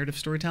kind of narrative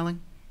storytelling?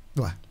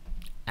 What?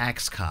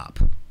 Axe Cop.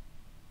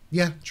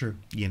 Yeah, true.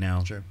 You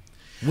know? True.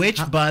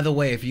 Which, by the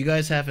way, if you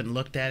guys haven't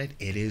looked at it,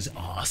 it is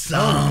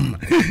awesome.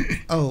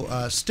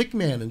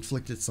 Stickman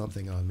inflicted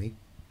something on me.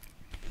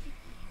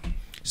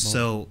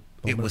 So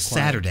it was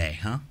Saturday,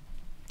 huh?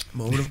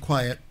 Moment of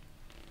quiet.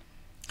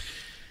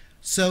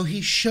 So he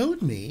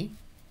showed me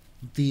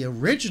the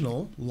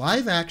original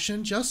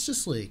live-action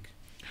Justice League.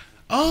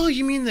 Oh,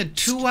 you mean the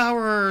 2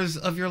 hours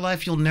of your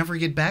life you'll never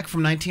get back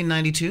from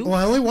 1992? Well,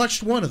 I only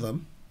watched one of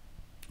them.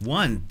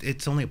 One.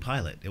 It's only a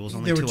pilot. It was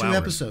only There 2 were two hours.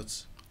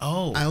 episodes.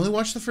 Oh. I only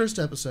watched the first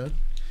episode,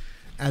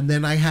 and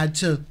then I had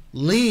to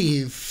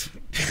leave.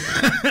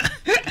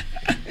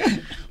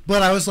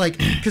 But I was like,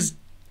 because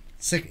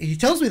he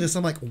tells me this,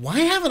 I'm like, why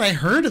haven't I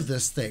heard of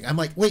this thing? I'm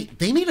like, wait,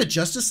 they made a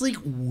Justice League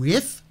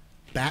with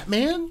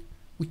Batman,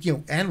 with,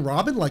 and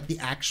Robin, like the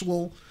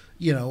actual,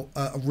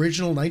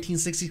 original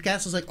 1960s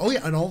cast. I was like, oh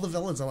yeah, and all the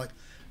villains. I'm like,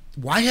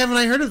 why haven't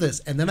I heard of this?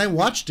 And then I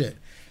watched it,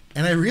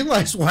 and I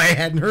realized why I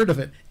hadn't heard of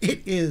it.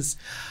 It is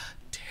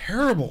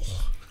terrible.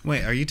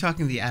 Wait, are you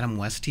talking the Adam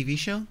West TV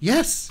show?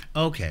 Yes.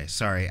 Okay,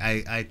 sorry.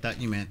 I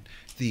thought you meant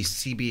the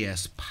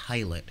CBS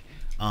pilot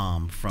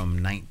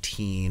from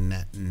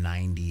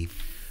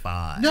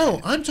 1995.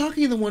 No, I'm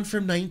talking the one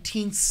from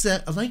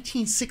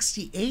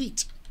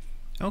 1968.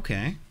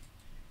 Okay.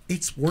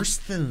 It's worse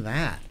than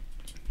that.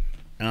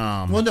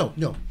 Well, no.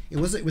 It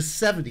was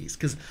 70s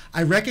because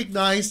I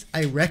recognized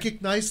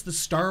the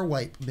Star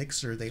Wipe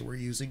mixer they were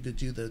using to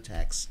do the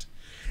text,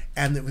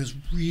 and it was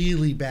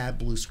really bad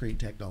blue screen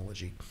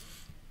technology.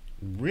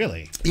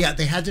 Really? Yeah,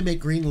 they had to make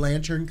Green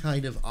Lantern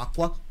kind of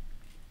aqua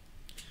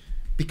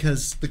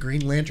because the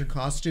Green Lantern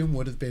costume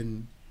would have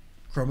been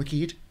chroma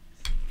keyed.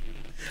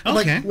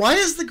 Okay. Like, why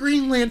is the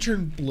Green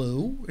Lantern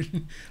blue?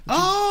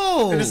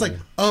 Oh! And it's like,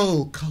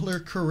 color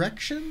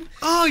correction?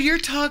 Oh, you're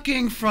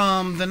talking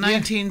from the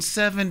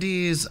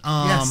 1970s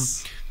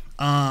Yes.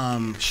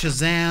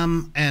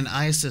 Shazam and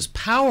Isis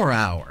Power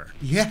Hour.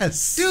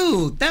 Yes.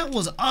 Dude, that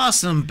was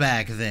awesome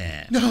back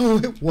then. No,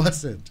 it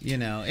wasn't.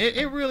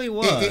 It really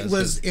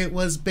was. It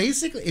was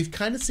basically, it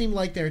kind of seemed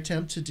like their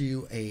attempt to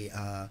do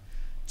to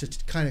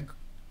kind of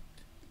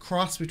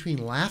cross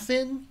between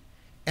Laugh-In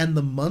and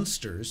the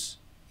Munsters.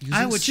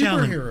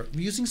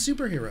 Using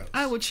superheroes.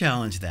 I would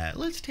challenge that.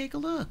 Let's take a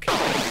look.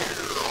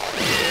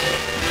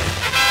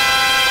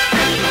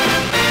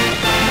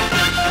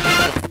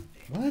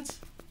 What?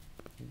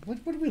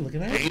 What are we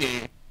looking at?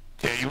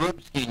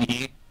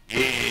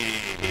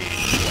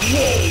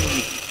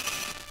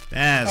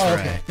 That's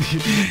right.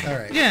 Okay. All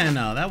right. Yeah,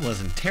 no, that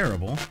wasn't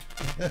terrible.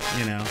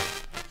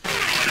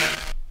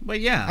 But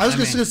yeah, I was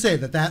just going to say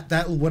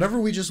that whatever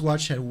we just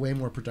watched had way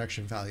more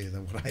production value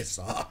than what I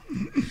saw.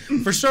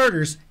 For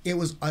starters, it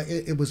was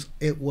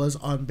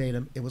on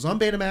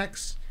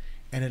Betamax,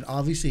 and it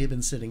obviously had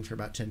been sitting for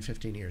about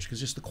 10-15 years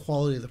because just the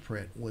quality of the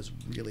print was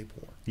really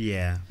poor.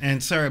 Yeah,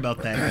 and sorry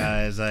about that,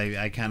 guys.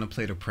 I kind of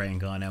played a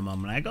prank on him.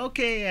 I'm like,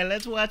 okay,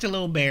 let's watch a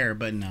little bear,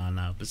 but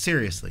no. But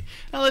seriously,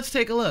 now let's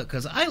take a look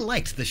because I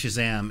liked the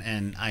Shazam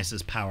and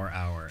Isis Power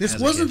Hour. This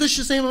wasn't the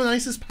Shazam and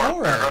Isis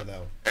Power Hour,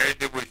 though. And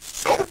it was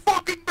so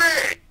fucking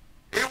bad.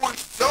 It was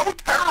so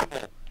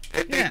terrible.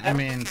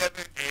 And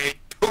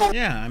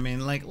Yeah, I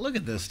mean, like, look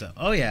at this stuff.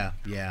 Oh yeah.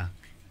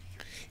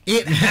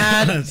 It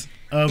had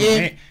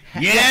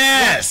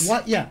yes.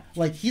 What? Yeah,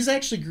 like he's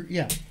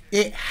actually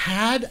It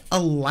had a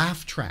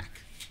laugh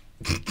track.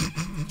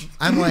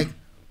 I'm like,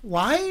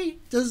 why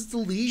does the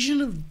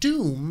Legion of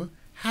Doom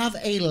have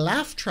a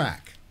laugh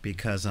track?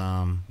 Because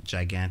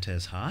Giganta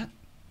is hot.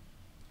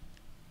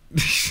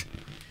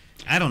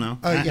 I don't know.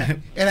 Oh yeah,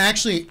 and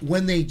actually,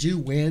 when they do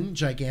win,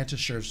 Giganta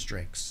serves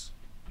drinks.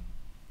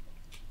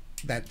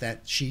 That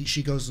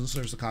she goes and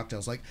serves the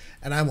cocktails, like,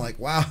 and I'm like,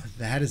 wow,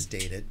 that is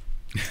dated.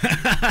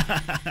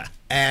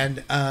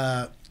 And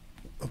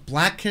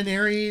Black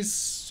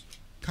Canary's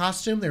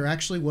costume, there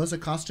actually was a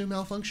costume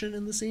malfunction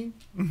in the scene.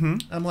 Mm-hmm.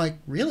 I'm like,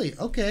 really?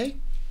 Okay,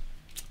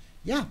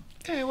 yeah.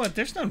 Hey, what?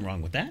 There's nothing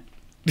wrong with that.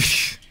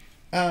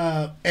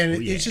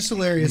 It's just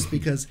hilarious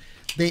because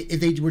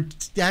they were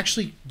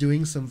actually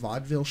doing some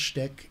vaudeville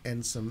shtick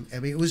and some. I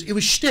mean, it was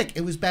shtick.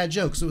 It was bad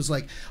jokes. It was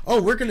like,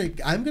 I'm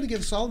gonna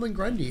give Solomon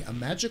Grundy a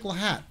magical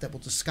hat that will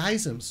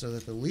disguise him so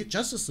that the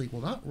Justice League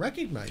will not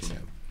recognize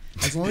him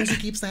as long as he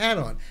keeps the hat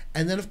on.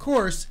 And then, of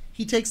course,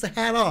 he takes the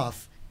hat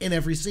off in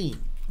every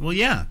scene. Well,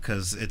 yeah,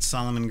 because it's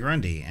Solomon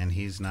Grundy and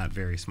he's not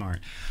very smart.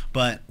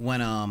 But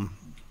when all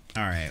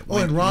right.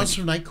 And Roz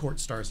from Night Court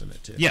stars in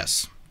it too.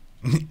 Yes.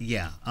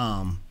 Yeah.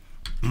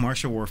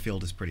 Marsha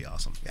Warfield is pretty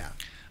awesome. Yeah.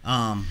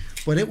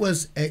 But it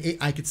was.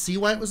 I could see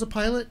why it was a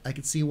pilot. I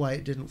could see why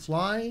it didn't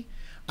fly.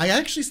 I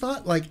actually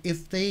thought, like,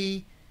 if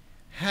they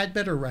had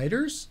better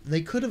writers,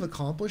 they could have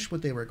accomplished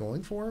what they were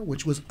going for,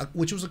 which was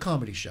a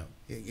comedy show.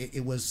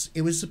 It was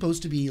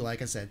supposed to be,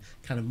 like I said,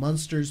 kind of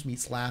Munsters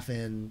meets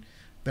Laugh-In,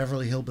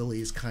 Beverly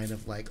Hillbillies, kind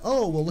of like,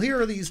 oh well,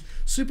 here are these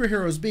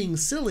superheroes being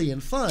silly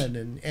and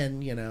fun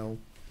and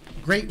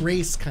great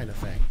race kind of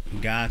thing.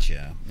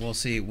 Gotcha. Well,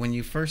 see, when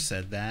you first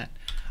said that,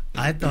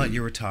 I thought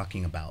you were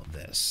talking about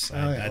this.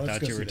 I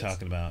thought you were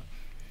talking about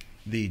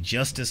the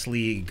Justice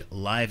League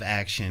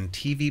live-action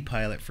TV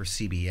pilot for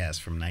CBS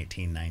from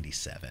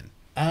 1997.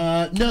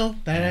 No,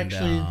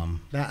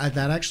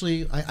 that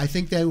actually, I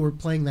think they were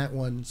playing that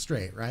one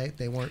straight, right?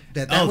 They weren't.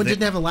 That one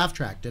didn't have a laugh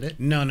track, did it?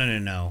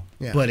 No.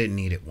 Yeah. But it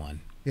needed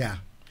one. Yeah.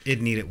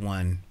 It needed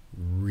one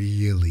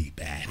really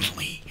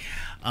badly.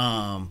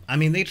 I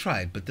mean, they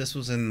tried, but this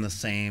was in the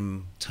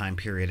same time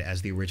period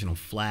as the original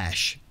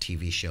Flash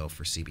TV show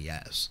for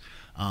CBS,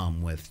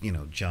 with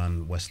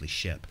John Wesley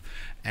Shipp,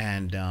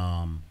 and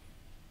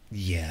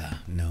Yeah,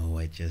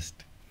 no,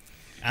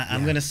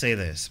 I'm going to say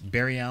this.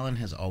 Barry Allen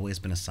has always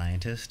been a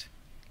scientist.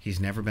 He's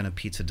never been a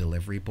pizza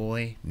delivery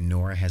boy,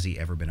 nor has he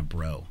ever been a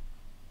bro.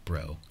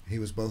 He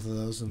was both of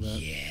those in that?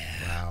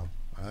 Yeah. Wow.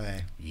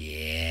 Okay.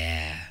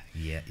 Yeah.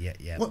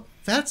 Well,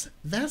 that's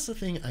the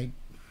thing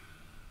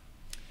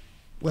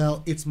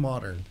Well, it's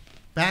modern.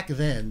 Back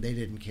then, they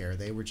didn't care.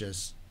 They were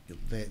just...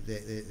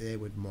 They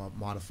would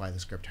modify the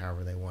script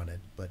however they wanted.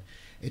 But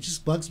it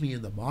just bugs me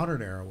in the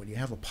modern era when you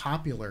have a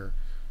popular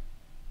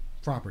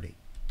property.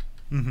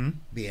 Mm-hmm.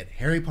 Be it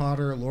Harry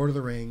Potter, Lord of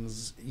the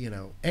Rings,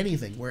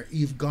 anything where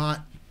you've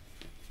got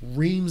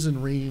reams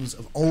and reams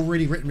of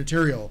already written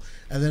material,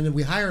 and then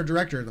we hire a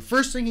director, and the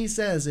first thing he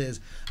says is,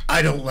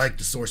 I don't like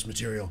the source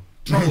material.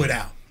 Throw it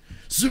out.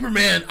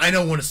 Superman, I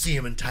don't want to see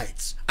him in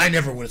tights. I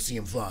never want to see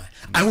him fly.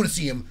 I want to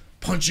see him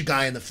punch a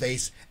guy in the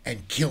face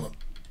and kill him.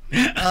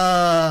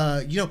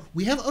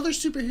 We have other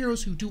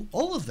superheroes who do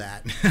all of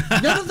that.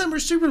 None of them are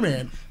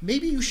Superman.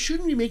 Maybe you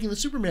shouldn't be making the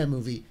Superman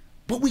movie,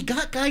 but we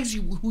got guys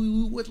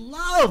who would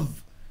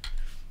love.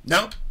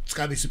 No, it's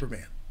got to be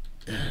Superman.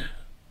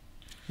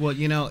 Well,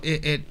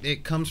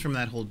 it comes from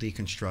that whole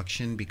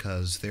deconstruction,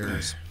 because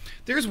there's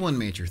one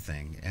major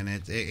thing, and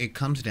it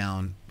comes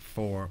down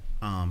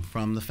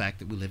from the fact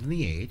that we live in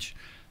the age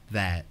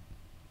that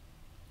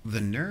the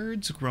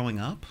nerds growing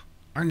up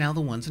are now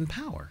the ones in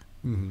power.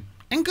 Mm-hmm.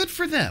 And good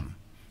for them.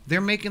 They're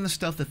making the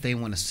stuff that they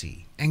want to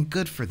see, and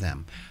good for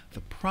them.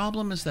 The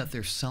problem is that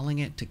they're selling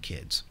it to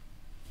kids.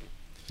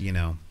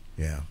 Yeah.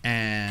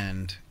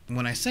 And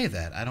when I say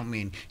that, I don't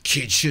mean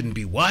kids shouldn't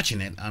be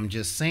watching it. I'm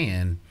just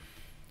saying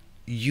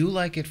you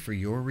like it for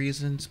your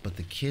reasons, but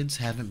the kids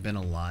haven't been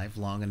alive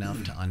long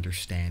enough to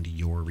understand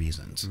your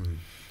reasons. Mm-hmm.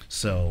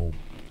 So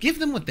give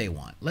them what they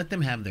want. Let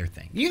them have their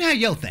thing. You can have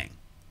your thing.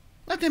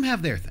 Let them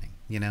have their thing,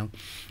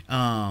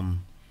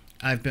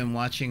 I've been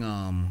watching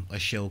a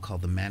show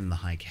called The Man in the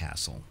High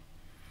Castle.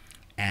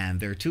 And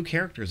there are two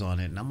characters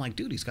on it, and I'm like,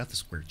 dude, he's got the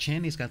square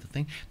chin, he's got the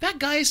thing. That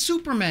guy is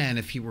Superman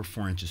if he were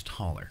 4 inches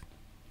taller.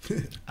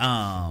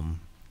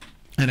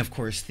 And of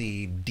course,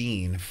 the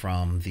dean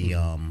from the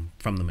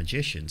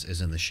Magicians is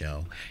in the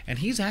show, and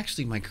he's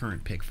actually my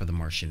current pick for the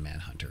Martian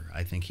Manhunter.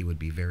 I think he would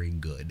be very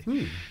good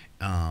in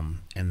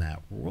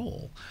that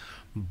role.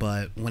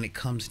 But when it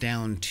comes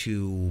down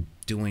to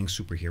doing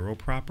superhero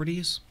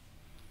properties,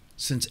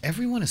 since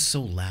everyone is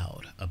so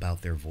loud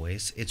about their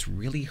voice, it's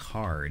really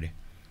hard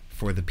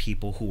for the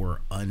people who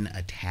are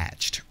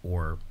unattached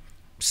or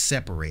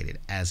separated,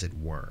 as it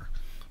were,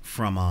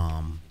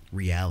 from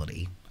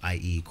reality,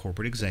 i.e.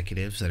 corporate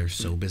executives that are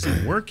so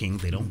busy working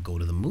they don't go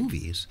to the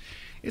movies.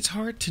 It's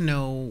hard to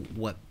know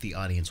what the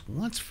audience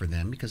wants for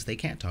them because they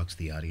can't talk to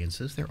the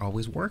audiences. They're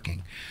always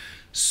working.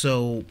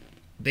 So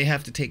they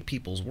have to take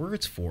people's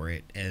words for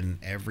it, and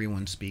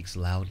everyone speaks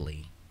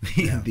loudly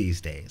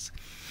these days.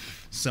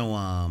 So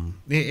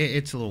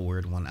it's a little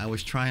weird one. I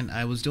was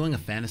doing a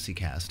fantasy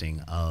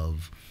casting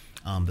of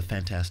the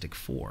Fantastic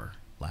Four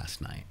last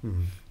night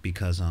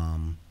because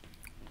in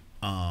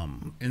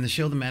the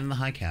show The Man in the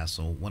High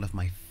Castle, one of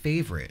my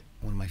favorite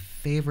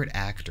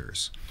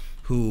actors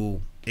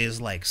who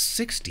is like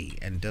 60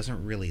 and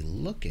doesn't really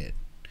look it,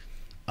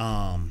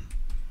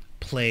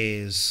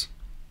 plays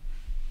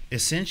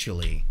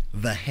essentially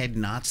the head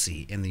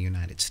Nazi in the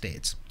United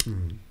States.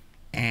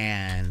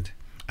 And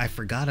I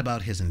forgot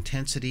about his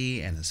intensity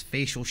and his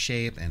facial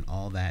shape and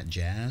all that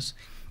jazz.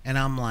 And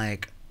I'm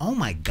like, oh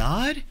my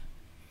God,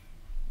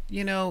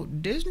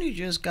 Disney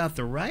just got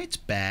the rights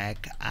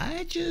back.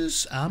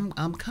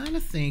 I'm kind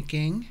of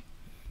thinking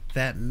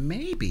that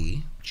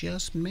maybe,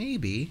 just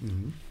maybe,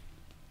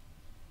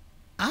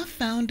 I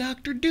found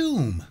Dr.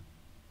 Doom.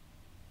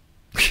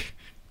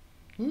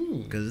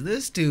 Because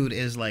this dude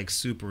is like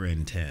super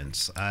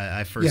intense.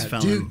 I first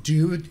found him.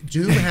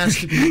 Doom has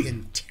to be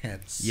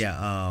intense.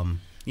 Yeah,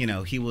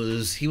 he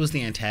was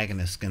the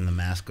antagonist in The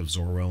Mask of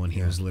Zorro, and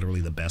he was literally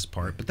the best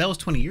part. But that was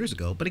 20 years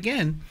ago. But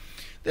again,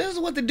 this is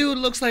what the dude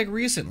looks like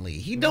recently.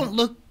 He don't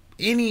look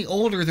any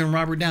older than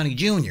Robert Downey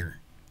Jr.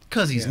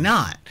 because he's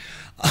not.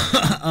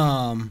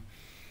 I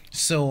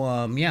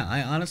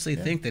honestly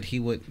think that he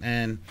would,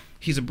 and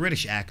he's a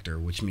British actor,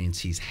 which means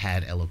he's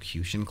had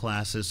elocution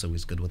classes, so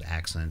he's good with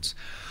accents.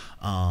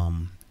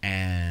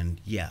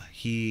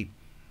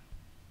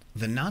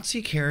 The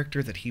Nazi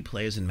character that he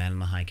plays in Man in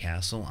the High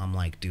Castle, I'm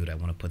like, dude, I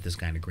want to put this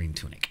guy in a green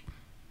tunic.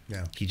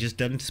 Yeah. He just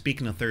doesn't speak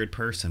in a third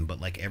person,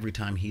 but like every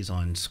time he's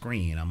on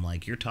screen, I'm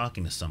like, you're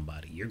talking to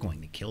somebody, you're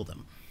going to kill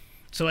them.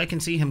 So I can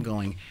see him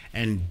going,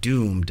 and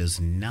Doom does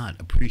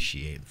not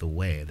appreciate the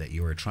way that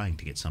you are trying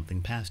to get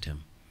something past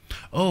him.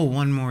 Oh,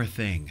 one more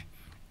thing.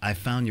 I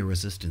found your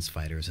resistance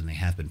fighters, and they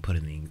have been put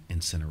in the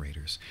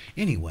incinerators.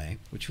 Anyway,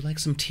 would you like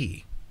some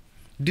tea?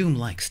 Doom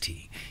likes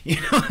tea.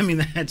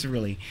 That's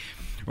really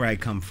where I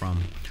come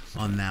from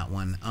on that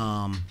one.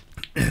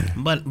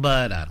 But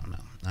I don't know.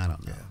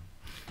 Yeah.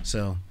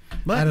 So,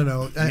 but I don't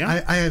know.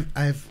 Yeah.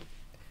 I've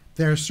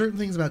there are certain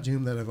things about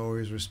Doom that I've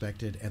always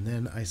respected, and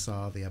then I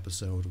saw the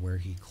episode where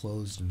he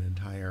closed an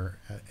entire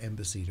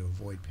embassy to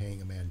avoid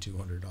paying a man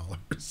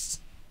 $200.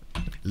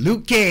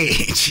 Luke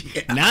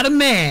Cage. Not a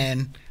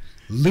man.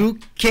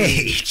 Luke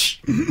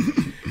Cage.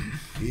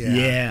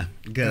 Yeah.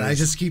 Good. And I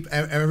just keep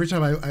every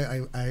time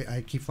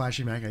I keep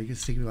flashing back. I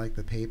just think like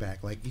the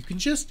payback. Like if you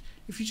just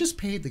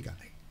paid the guy,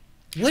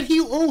 what do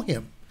you owe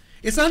him?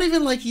 It's not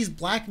even like he's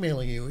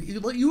blackmailing you.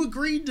 You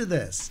agreed to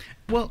this.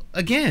 Well,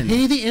 again,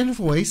 pay the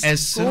invoice.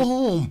 Go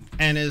home.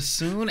 And as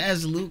soon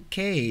as Luke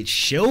Cage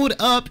showed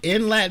up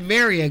in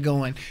Latveria,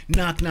 going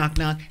knock knock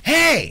knock,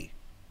 hey,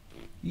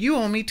 you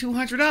owe me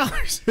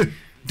 $200.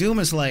 Doom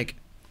is like,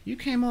 you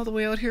came all the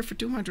way out here for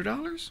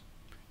 $200.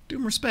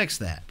 Doom respects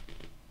that.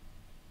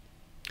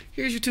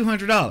 Here's your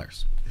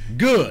 $200.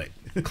 Good.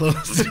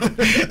 Close.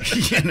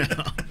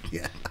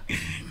 Yeah.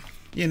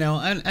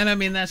 And I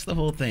mean, that's the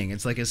whole thing.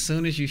 It's like as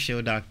soon as you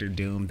show Dr.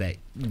 Doom that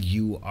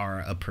you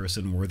are a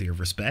person worthy of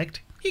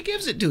respect, he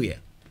gives it to you.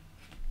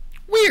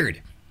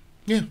 Weird.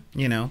 Yeah.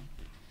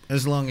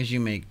 As long as you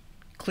make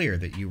clear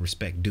that you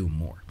respect Doom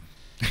more.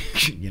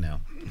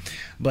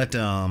 But,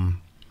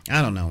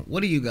 I don't know.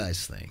 What do you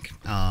guys think?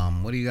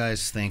 What do you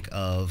guys think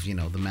of,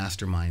 the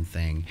mastermind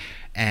thing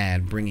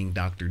and bringing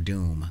Dr.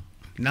 Doom,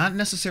 not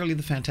necessarily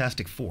the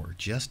Fantastic Four,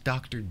 just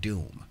Dr.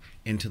 Doom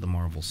into the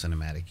Marvel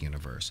Cinematic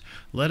Universe?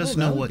 Let us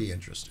know that what would be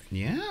interesting.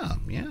 Yeah.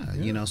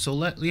 So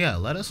let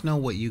us know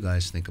what you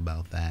guys think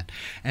about that,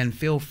 and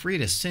feel free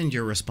to send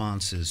your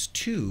responses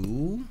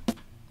to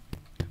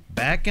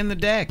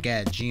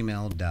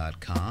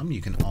backinthedeck@gmail.com.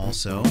 You can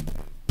also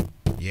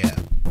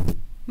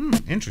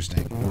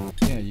interesting.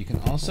 Yeah, you can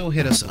also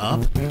hit us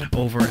up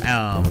over,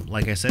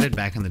 like I said, at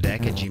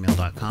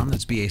backinthedeck@gmail.com.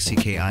 That's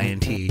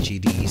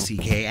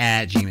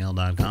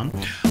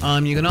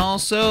BACKINTHEDECK@gmail.com. You can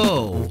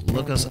also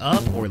look us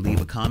up or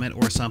leave a comment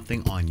or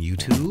something on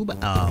YouTube.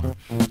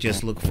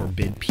 Just look for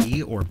Bid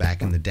P or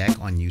Back in the Deck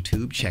on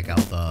YouTube. Check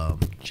out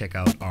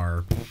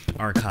our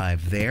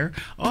archive there.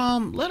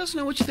 Let us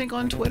know what you think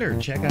on Twitter.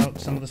 Check out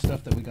some of the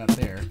stuff that we got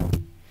there.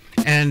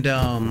 And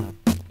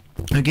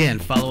again,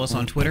 follow us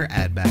on Twitter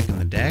at Back in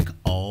the Deck.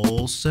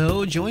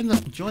 Also, join the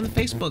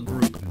Facebook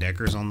group,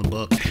 Deckers on the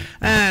Book.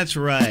 That's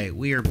right.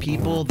 We are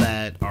people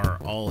that are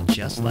all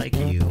just like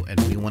you, and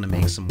we want to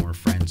make some more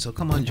friends. So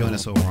come on, join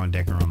us over on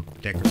Deckers on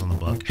the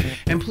Book.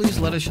 And please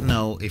let us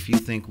know if you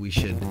think we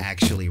should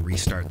actually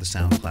restart the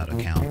SoundCloud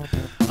account,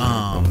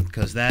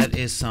 because that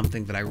is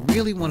something that I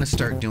really want to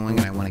start doing,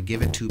 and I want to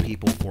give it to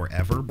people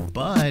forever.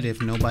 But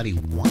if nobody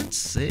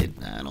wants it,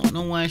 I don't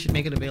know why I should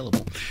make it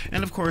available.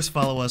 And of course,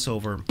 follow us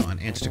over on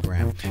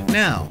Instagram.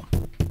 Now,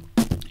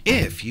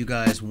 if you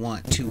guys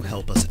want to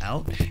help us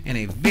out in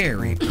a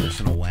very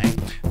personal way,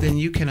 then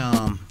you can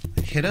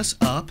hit us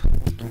up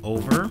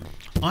over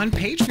on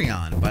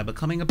Patreon by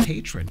becoming a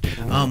patron.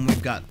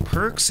 We've got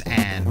perks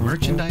and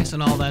merchandise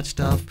and all that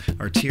stuff.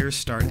 Our tiers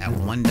start at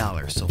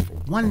 $1. So for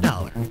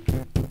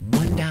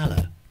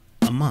 $1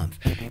 a month,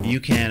 you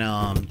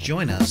can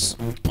join us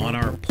on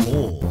our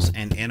polls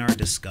and in our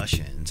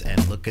discussions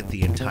and look at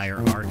the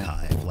entire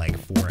archive like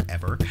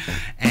forever.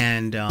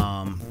 And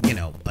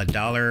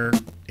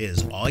 $1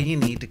 is all you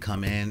need to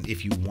come in.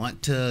 If you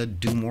want to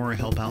do more,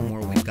 help out more,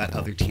 we've got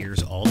other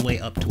tiers all the way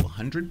up to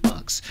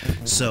 $100.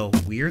 So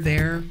we're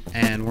there,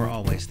 and we're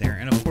always there.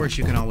 And of course,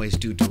 you can always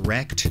do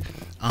direct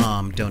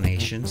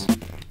donations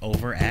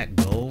over at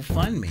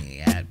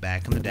GoFundMe at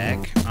Back in the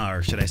Deck,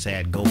 or should I say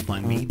at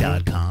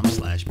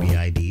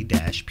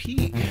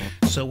GoFundMe.com/BID-P.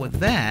 So with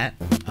that,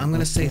 I'm going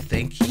to say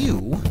thank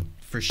you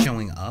for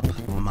showing up,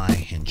 my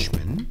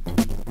henchman.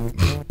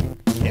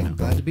 I'm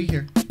glad to be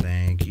here.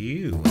 Thank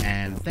you.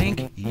 And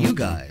thank you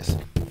guys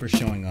for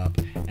showing up.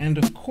 And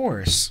of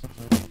course,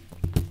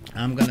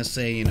 I'm going to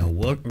say,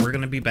 we're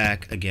going to be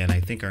back again. I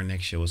think our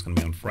next show is going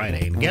to be on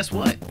Friday. And guess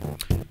what?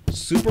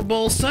 Super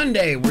Bowl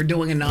Sunday, we're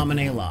doing a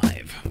nominee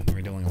live.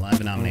 We're doing a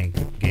live nominee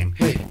game.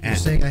 Wait, you're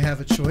saying I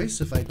have a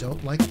choice if I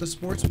don't like the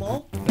sports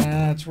ball?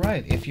 That's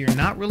right. If you're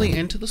not really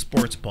into the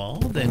sports ball,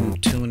 then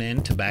tune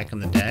in to Back in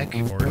the Deck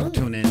or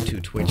tune in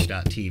to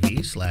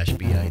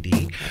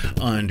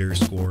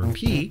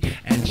twitch.tv/BID_P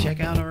and check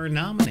out our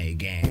nominee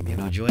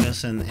game. Join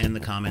us in the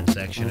comment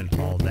section and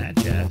all that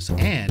jazz.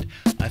 And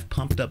I've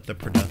pumped up the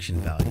production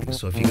value.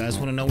 So if you guys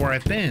want to know where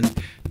I've been,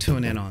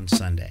 tune in on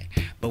Sunday.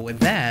 But with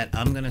that,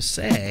 I'm going to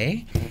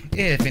say,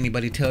 if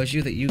anybody tells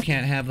you that you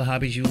can't have the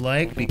hobbies you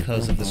like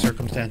because of the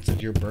circumstance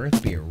of your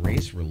birth, be it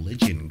race,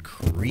 religion,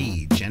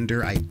 creed,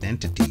 gender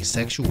identity,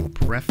 sexual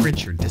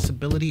preference, your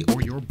disability,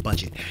 or your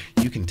budget,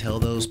 you can tell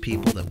those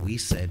people that we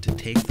said to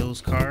take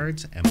those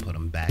cards and put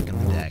them back in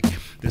the deck.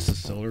 This is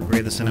Solar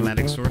Gray, the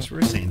Cinematic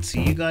Sorcerer, saying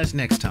see you guys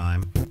next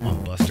time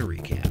on Buster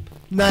Recap.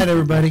 Night,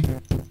 everybody.